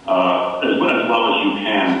as well as you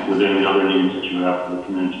can within the other needs that you have for the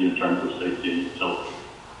community in terms of safety and utility.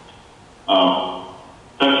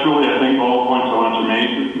 That's really, I think, all the points I wanted to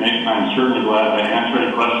make. I'm certainly glad to answer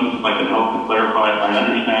any questions if I can help to clarify. I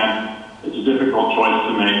understand it's a difficult choice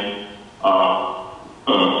to make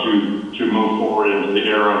to move forward into the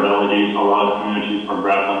era of LEDs. A lot of communities are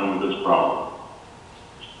grappling with this problem.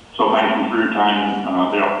 So thank you for your time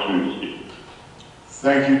and the opportunity to speak.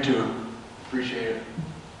 Thank you too. Appreciate it.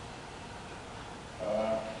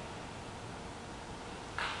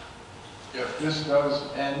 If this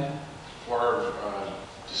does end, or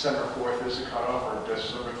December 4th is the cutoff, or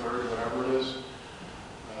December 3rd, whatever it is,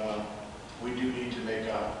 we do need to make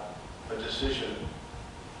a decision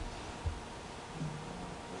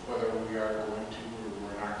whether we are going to or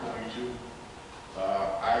we're not going to.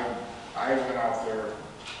 I went out there,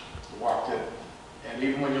 walked it, and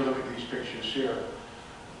even when you look at these pictures here,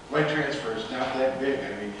 light transfer is not that big.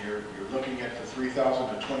 I mean, you're looking at the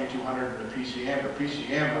 3,000 to 2,200 in the PC amber. PC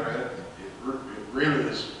amber, it really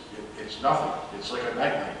is, it's nothing. It's like a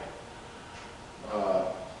nightlight.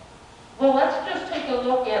 Well, let's just take a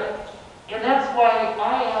look at, and that's why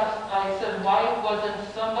I said, why wasn't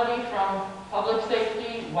somebody from Public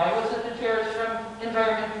Safety, why wasn't the chairs from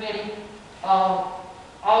Environment Committee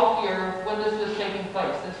out here when this was taking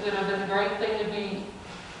place? This would have been a great thing to be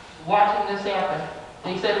watching this happen.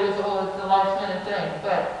 They said it was, it's the last minute thing,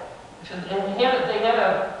 but they had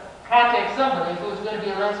to contact somebody if it was going to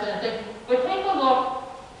be a last minute thing. But take a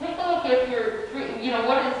look at your,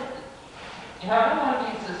 what is, I don't want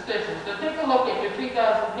to be suspicious, but take a look at your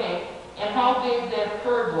 3,000K and how big that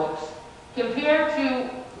curb looks compared to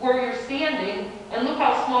where you're standing, and look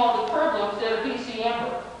how small the curb looks at a PC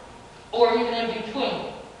amber, or even in between.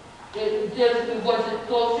 Was it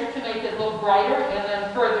closer to make it look brighter and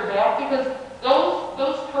then further back? Because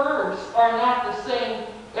those curves are not the same.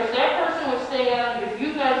 If that person was staying, if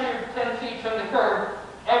you measured 10 feet from the curb,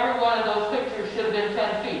 every one of those pictures should have been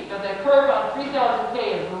 10 feet. But that curve on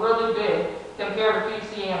 3,000K is really big compared to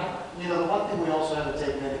PC amber. You know, the one thing we also have to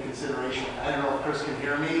take into consideration, I don't know if Chris can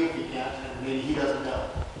hear me, if he can't, maybe he doesn't know.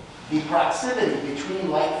 The proximity between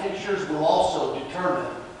light fixtures will also determine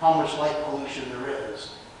how much light pollution there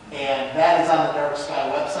is. And that is on the Dark Sky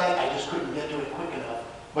website. I just couldn't get to it quick enough.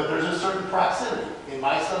 But there's a certain proximity. In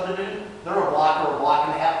my subdivision, there are a block or a block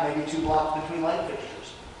and a half, maybe 2 blocks between light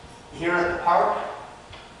fixtures. Here at the park,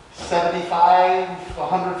 75,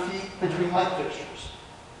 100 feet between light fixtures.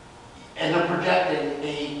 And they're projecting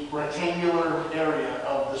a rectangular area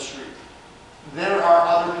of the street. There are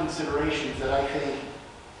other considerations that I think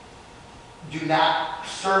do not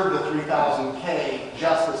serve the 3,000K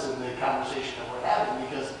justice in the conversation that we're having,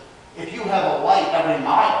 because if you have a light every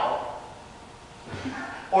mile,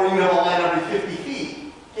 or you have a light every 50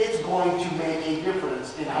 feet, it's going to make a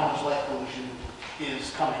difference in how much light pollution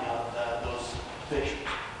is coming out of those pictures.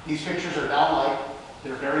 These pictures are downlight,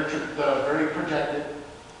 they're very projected.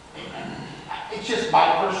 It's just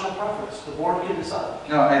my personal preference. The board can decide.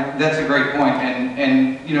 No, that's a great point,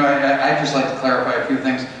 and I'd just like to clarify a few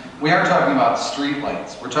things. We are talking about street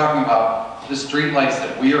lights. We're talking about the street lights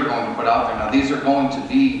that we are going to put out there. Now, these are going to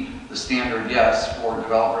be the standard, yes, for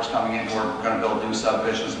developers coming in who are going to build new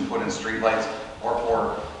subdivisions and put in street lights,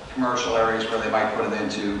 or commercial areas where they might put it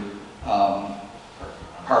into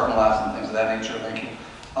parking lots and things of that nature. Thank you.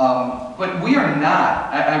 But we are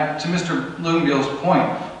not, to Mr. Ludenbill's point,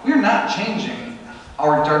 we are not changing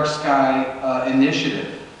our dark sky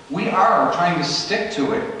initiative. We are trying to stick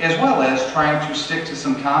to it, as well as trying to stick to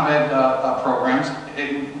some ComEd programs.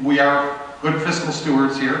 We are good fiscal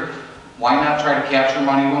stewards here. Why not try to capture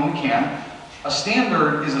money when we can? A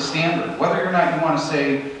standard is a standard. Whether or not you want to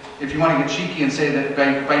say, if you want to get cheeky and say that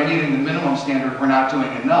by meeting the minimum standard, we're not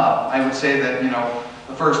doing enough, I would say that, you know,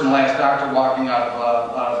 the first and last doctor walking out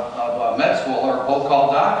of med school are both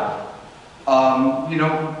called doctor. You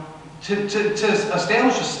know, to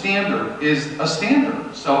establish a standard is a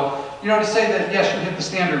standard. So, you know, to say that, yes, you hit the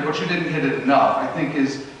standard, but you didn't hit it enough, I think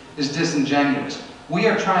is disingenuous. We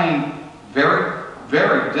are trying very,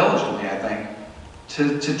 very diligently, I think,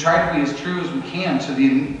 to try to be as true as we can to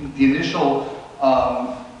the initial,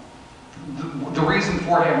 the reason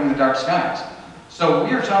for having the dark skies. So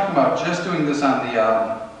we are talking about just doing this on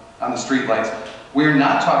the street lights. We are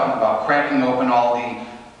not talking about cracking open all the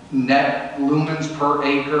net lumens per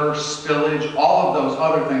acre, spillage, all of those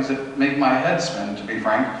other things that make my head spin, to be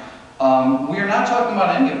frank. We are not talking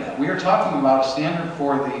about any of that. We are talking about a standard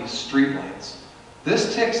for the street lights.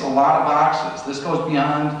 This ticks a lot of boxes. This goes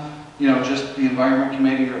beyond, you know, just the Environment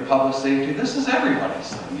Committee or public safety. This is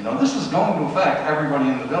everybody's thing. You know, this is going to affect everybody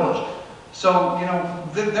in the village. So, you know,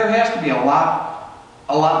 there has to be a lot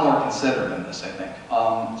more considered in this, I think.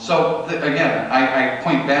 Again, I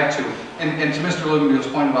point back to, and to Mr. Luganbill's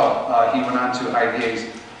point about he went on to IDA's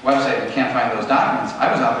website and can't find those documents.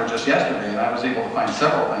 I was out there just yesterday and I was able to find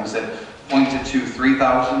several things that pointed to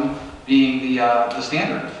 3,000 being the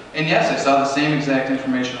standard. And yes, I saw the same exact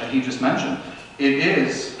information that he just mentioned. It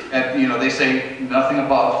is, you know, they say nothing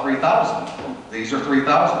above 3,000. These are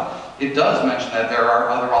 3,000. It does mention that there are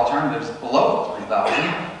other alternatives below 3,000,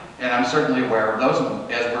 and I'm certainly aware of those,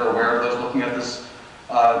 and as we're aware of those looking at this,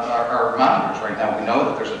 our monitors right now. We know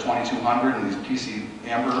that there's a 2200 and these PC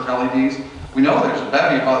amber LEDs. We know there's a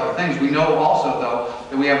bevy of other things. We know also, though,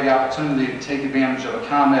 that we have the opportunity to take advantage of a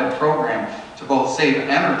ComEd program to both save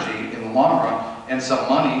energy in the long run and some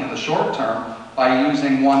money in the short term by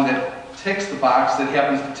using one that ticks the box that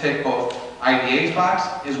happens to tick both IDA's box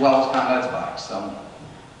as well as ComEd's box. So.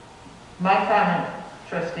 My comment,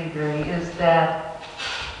 Trustee Gray, is that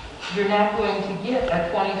you're not going to get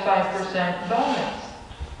a 25% bonus.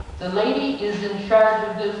 The lady is in charge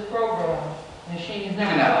of this program, and she's not...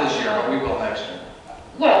 Maybe not this year, but we will next year.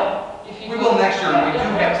 Well, if you... We will next year, and we do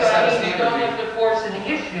have to set a standard. You don't have to force an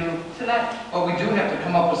issue tonight. But we do have to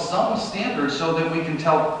come up with some standards so that we can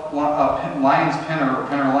tell Lions Pinner or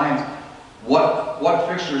Pinner Lions what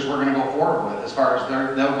fixtures we're going to go forward with as far as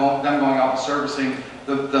them going out and servicing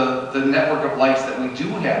the network of lights that we do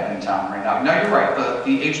have in town right now. Now, you're right,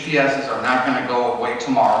 the HPSs are not going to go away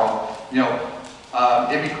tomorrow. You know,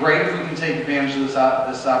 it'd be great if we can take advantage of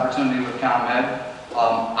this opportunity with ComEd.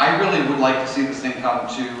 I really would like to see this thing come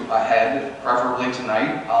to a head, preferably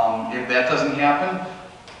tonight. If that doesn't happen,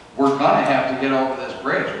 we're going to have to get over this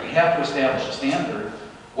bridge. We have to establish a standard.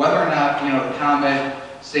 Whether or not, you know, the ComEd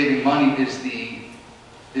saving money is the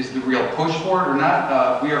real push for it or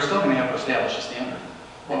not, we are still going to have to establish a standard.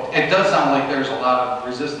 It does sound like there's a lot of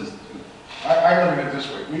resistance to it. I look at it this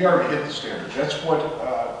way. We already hit the standard. That's what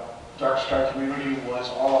Dark Sky Community was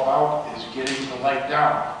all about, is getting the light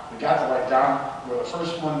down. We got the light down. We're the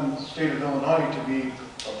first one in the state of Illinois to be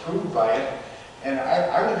approved by it. And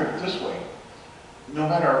I look at it this way. No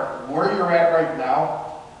matter where you're at right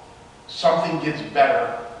now, something gets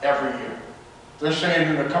better every year. They're saying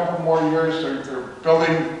in a couple more years, they're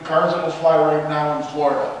building cars that will fly right now in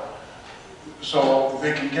Florida. So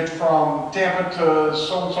they can get from Tampa to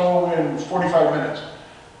so-and-so in 45 minutes.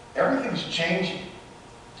 Everything's changing.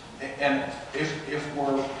 And if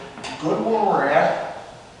we're good where we're at,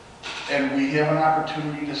 and we have an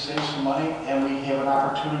opportunity to save some money, and we have an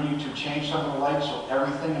opportunity to change some of the lights so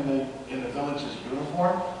everything in the village is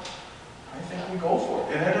uniform, I think we go for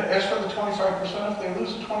it. And as for the 25%, if they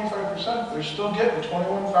lose the 25%, they're still getting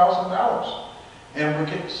 $21,000. And we're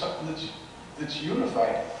getting something that's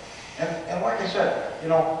unified. And like I said, you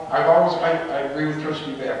know, I agree with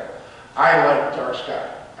Trustee Beck. I like dark sky.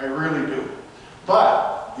 I really do.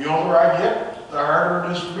 But the older I get, the harder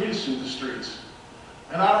it is for me to see the streets.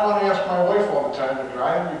 And I don't want to ask my wife all the time to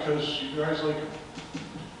drive because she drives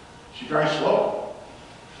slow.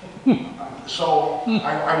 So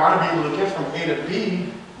I want to be able to get from A to B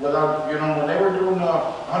without, you know, when they were doing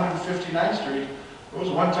 159th Street, there was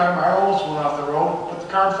one time I almost went off the road, but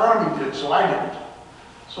the car in front of me did, so I didn't.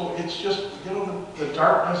 So it's just, you know, the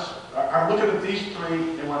darkness. I'm looking at these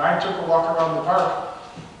three, and when I took a walk around the park,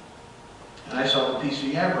 and I saw the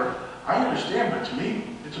PC amber, I understand, but to me,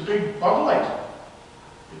 it's a big bug light.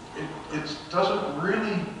 It doesn't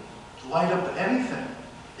really light up anything.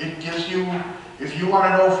 It gives you, if you want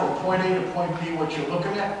to know from point A to point B what you're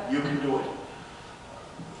looking at, you can do it.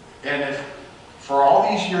 And if, for all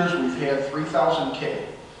these years, we've had 3,000 K,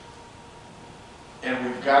 and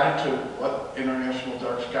we've got it to what International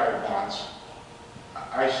Dark Sky wants,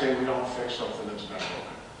 I say we don't fix something that's not broken.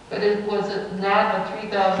 But it was not a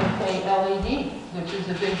 3,000K LED, which is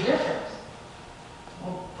a big difference.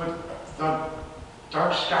 Well, but the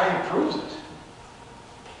Dark Sky approves it.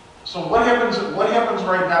 So what happens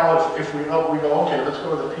right now if we go, okay, let's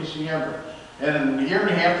go with the PCM, and in a year and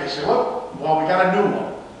a half they say, look, well, we got a new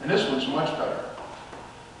one, and this one's much better.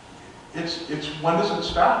 It's when does it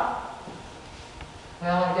stop?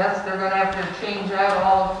 Well, I guess they're gonna have to change out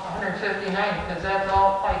all of 159, because that's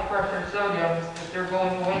all high pressure sodium, if they're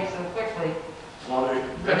going away so quickly. Well,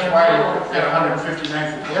 that's why at 159th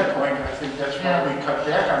at that point, I think that's why we cut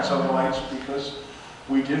back on some of the lights, because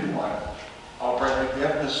we didn't want it all bright like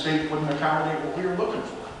that, and the state wouldn't accommodate what we were looking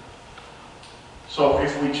for. So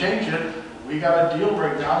if we change it, we got a deal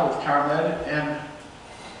right now with ComEd, and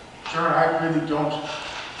sure, I really don't,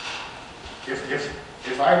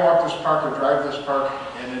 if I walk this park or drive this park,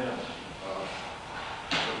 and in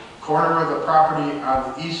the corner of the property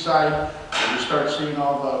on the east side, and you start seeing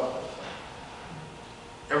all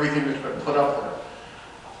everything that's been put up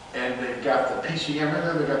there, and they've got the PCM in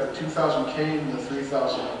there, they've got the 2000K and the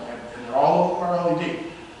 3000, and all of them are LED.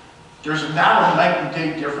 There's not a night and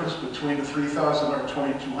day difference between the 3000 or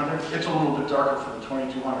 2200. It's a little bit darker for the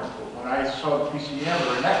 2200, but when I saw the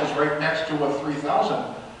PCM, and that was right next to a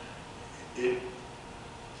 3000,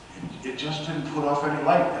 it just didn't put off any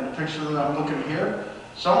light. And the picture that I'm looking at here,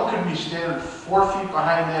 someone could be standing 4 feet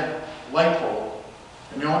behind that light pole,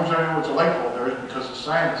 and the only reason I know it's a light pole there is because the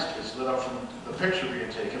sign is lit up from the picture being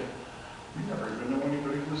taken. We never even knew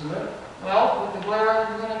anybody was there. Well, with the glare,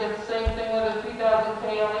 you're gonna get the same thing with a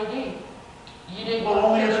 3000K LED. You didn't. Well,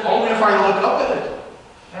 only if I look up at it.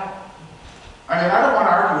 Yeah. I mean, I don't want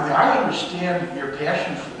to argue with you. I understand your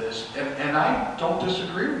passion for this, and I don't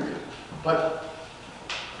disagree with you. But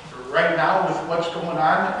right now, with what's going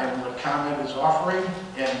on and what ComEd is offering,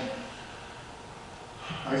 and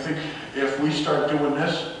I think if we start doing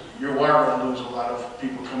this, you are going to lose a lot of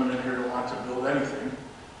people coming in here to want to build anything.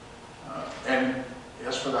 And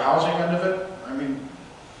as for the housing end of it, I mean,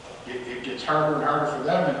 it gets harder and harder for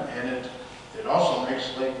them, and it also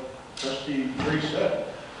makes, like Trustee Gray said,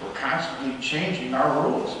 we're constantly changing our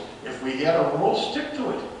rules. If we had a rule, stick to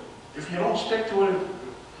it. If you don't stick to it,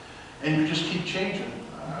 and you just keep changing,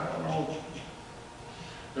 I don't know,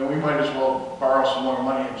 then we might as well borrow some more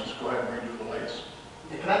money and just go ahead and redo the lights.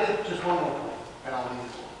 Yeah, can I get just one more point, and I'll leave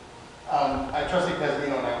this one. Trustee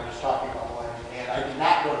Pesavino and I were just talking about the land, and I did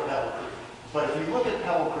not go to Pebble Creek. But if you look at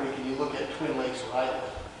Pebble Creek and you look at Twin Lakes where I live,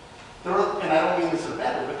 and I don't mean this in a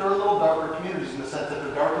bad way, but they're a little darker communities in the sense that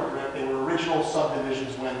they're darker brick. They were original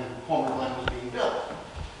subdivisions when Homer Glen was being built.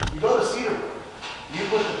 You go to Cedarburg, you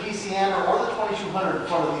put the PCM or the 2200 in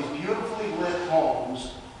front of these beautifully lit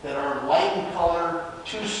homes that are light in color,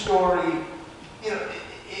 two-story. You know,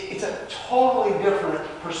 it's a totally different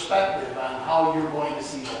perspective on how you're going to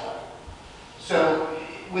see the light. So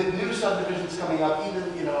with new subdivisions coming up, even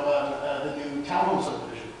the new townhome subdivision,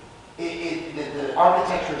 the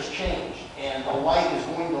architecture has changed, and the light is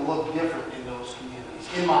going to look different in those communities.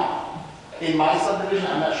 In my subdivision,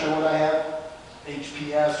 I'm not sure what I have,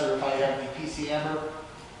 HPS or if I have the PCM.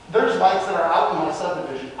 There's lights that are out in my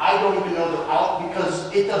subdivision. I don't even know they're out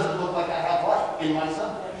because it doesn't look like I have light in my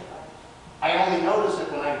subdivision. I only notice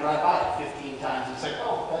it when I drive by it 15 times. It's like,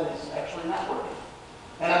 oh, that is actually not working.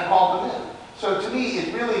 And I've called them in. So to me,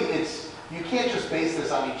 you can't just base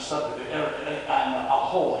this on each subdivision, on a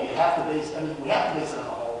whole. You have to base, we have to base it on a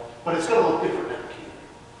whole, but it's going to look different in every community.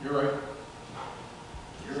 You're right.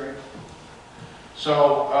 You're right.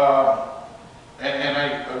 So, and I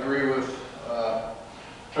agree with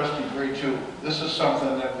Trustee Gray too. This is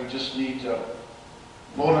something that we just need to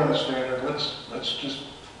vote on the standard. Let's just,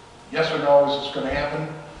 yes or no, is this going to happen?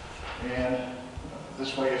 And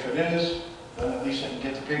this way, if it is, then at least I can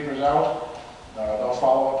get the papers out. They'll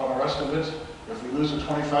follow up on the rest of it. If we lose at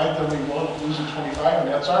 25, then we will lose at 25, and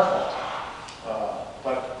that's our fault.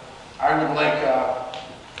 But I would like,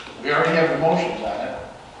 we already have the motions on it.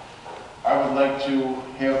 I would like to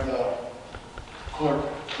have the clerk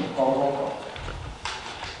call the roll call.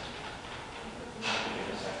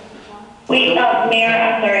 Wait, Mayor,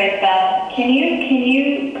 I'm sorry, it's Beth. Can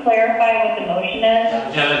you clarify what the motion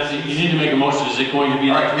is? Yeah, you need to make a motion. Is it going to be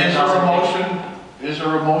like 3,000? Is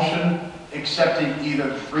there a motion accepting either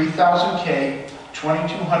 3,000K,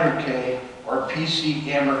 2,200K, or PC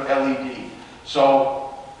Amber LED?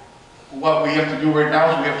 So what we have to do right now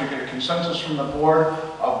is we have to get a consensus from the board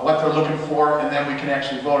of what they're looking for, and then we can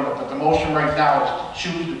actually vote on it. But the motion right now is to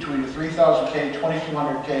choose between the 3,000K,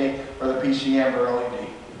 2,200K, or the PC Amber LED.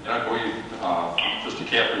 I believe, just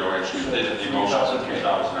DiCaprio actually did the motion for 3,000.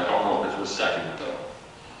 I don't know if it was seconded though.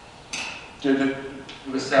 Did it?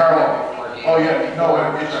 It was Carl? seconded before he. Oh, yeah, no,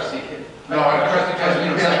 it's, Trustee. no, trustee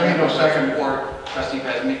Pasmino seconded. Or trustee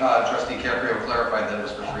Caprio clarified that it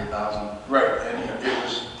was for 3,000. Right, and it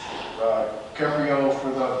was Caprio for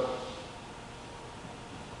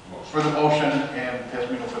the motion and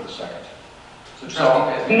Pasmino for the second. So trustee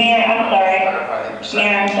Pasmino. Mayor, I'm sorry. clarified that it was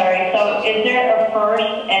Mayor, I'm seconded. sorry. So is there a first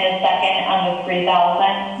and a second on the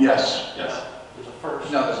 3,000? Yes. Yes. There's a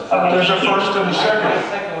first. No, there's a Okay. There's a first and a The second.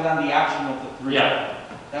 second was on the option of the 3. Yeah.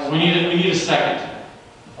 That So was- we need a second.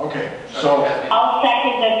 Okay, so, I'll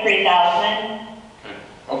second the 3,000.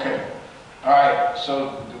 okay. All right,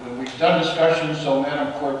 so we've done discussion, so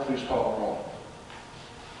Madam Clerk, please call the roll.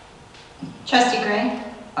 Trustee Gray?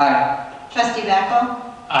 Aye. Trustee Backel?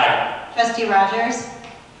 Aye. Trustee Rogers?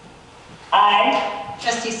 Aye.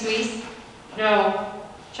 Trustee Suisse? No.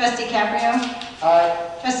 Trustee Caprio? Aye.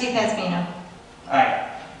 Trustee Pasmino? Aye.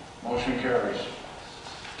 Motion carries.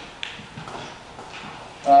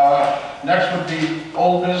 Next would be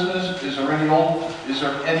old business. Is there any old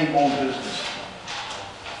business?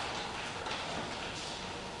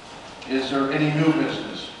 Is there any new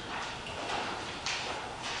business?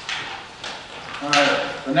 All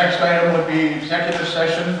right, the next item would be executive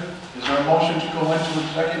session. Is there a motion to go into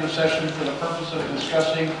executive session for the purpose of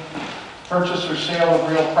discussing purchase or sale of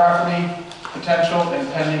real property, potential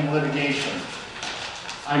and pending litigation?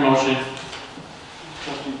 I motion.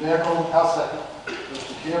 Trustee Backel. I'll second.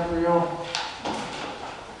 Trustee Caprio.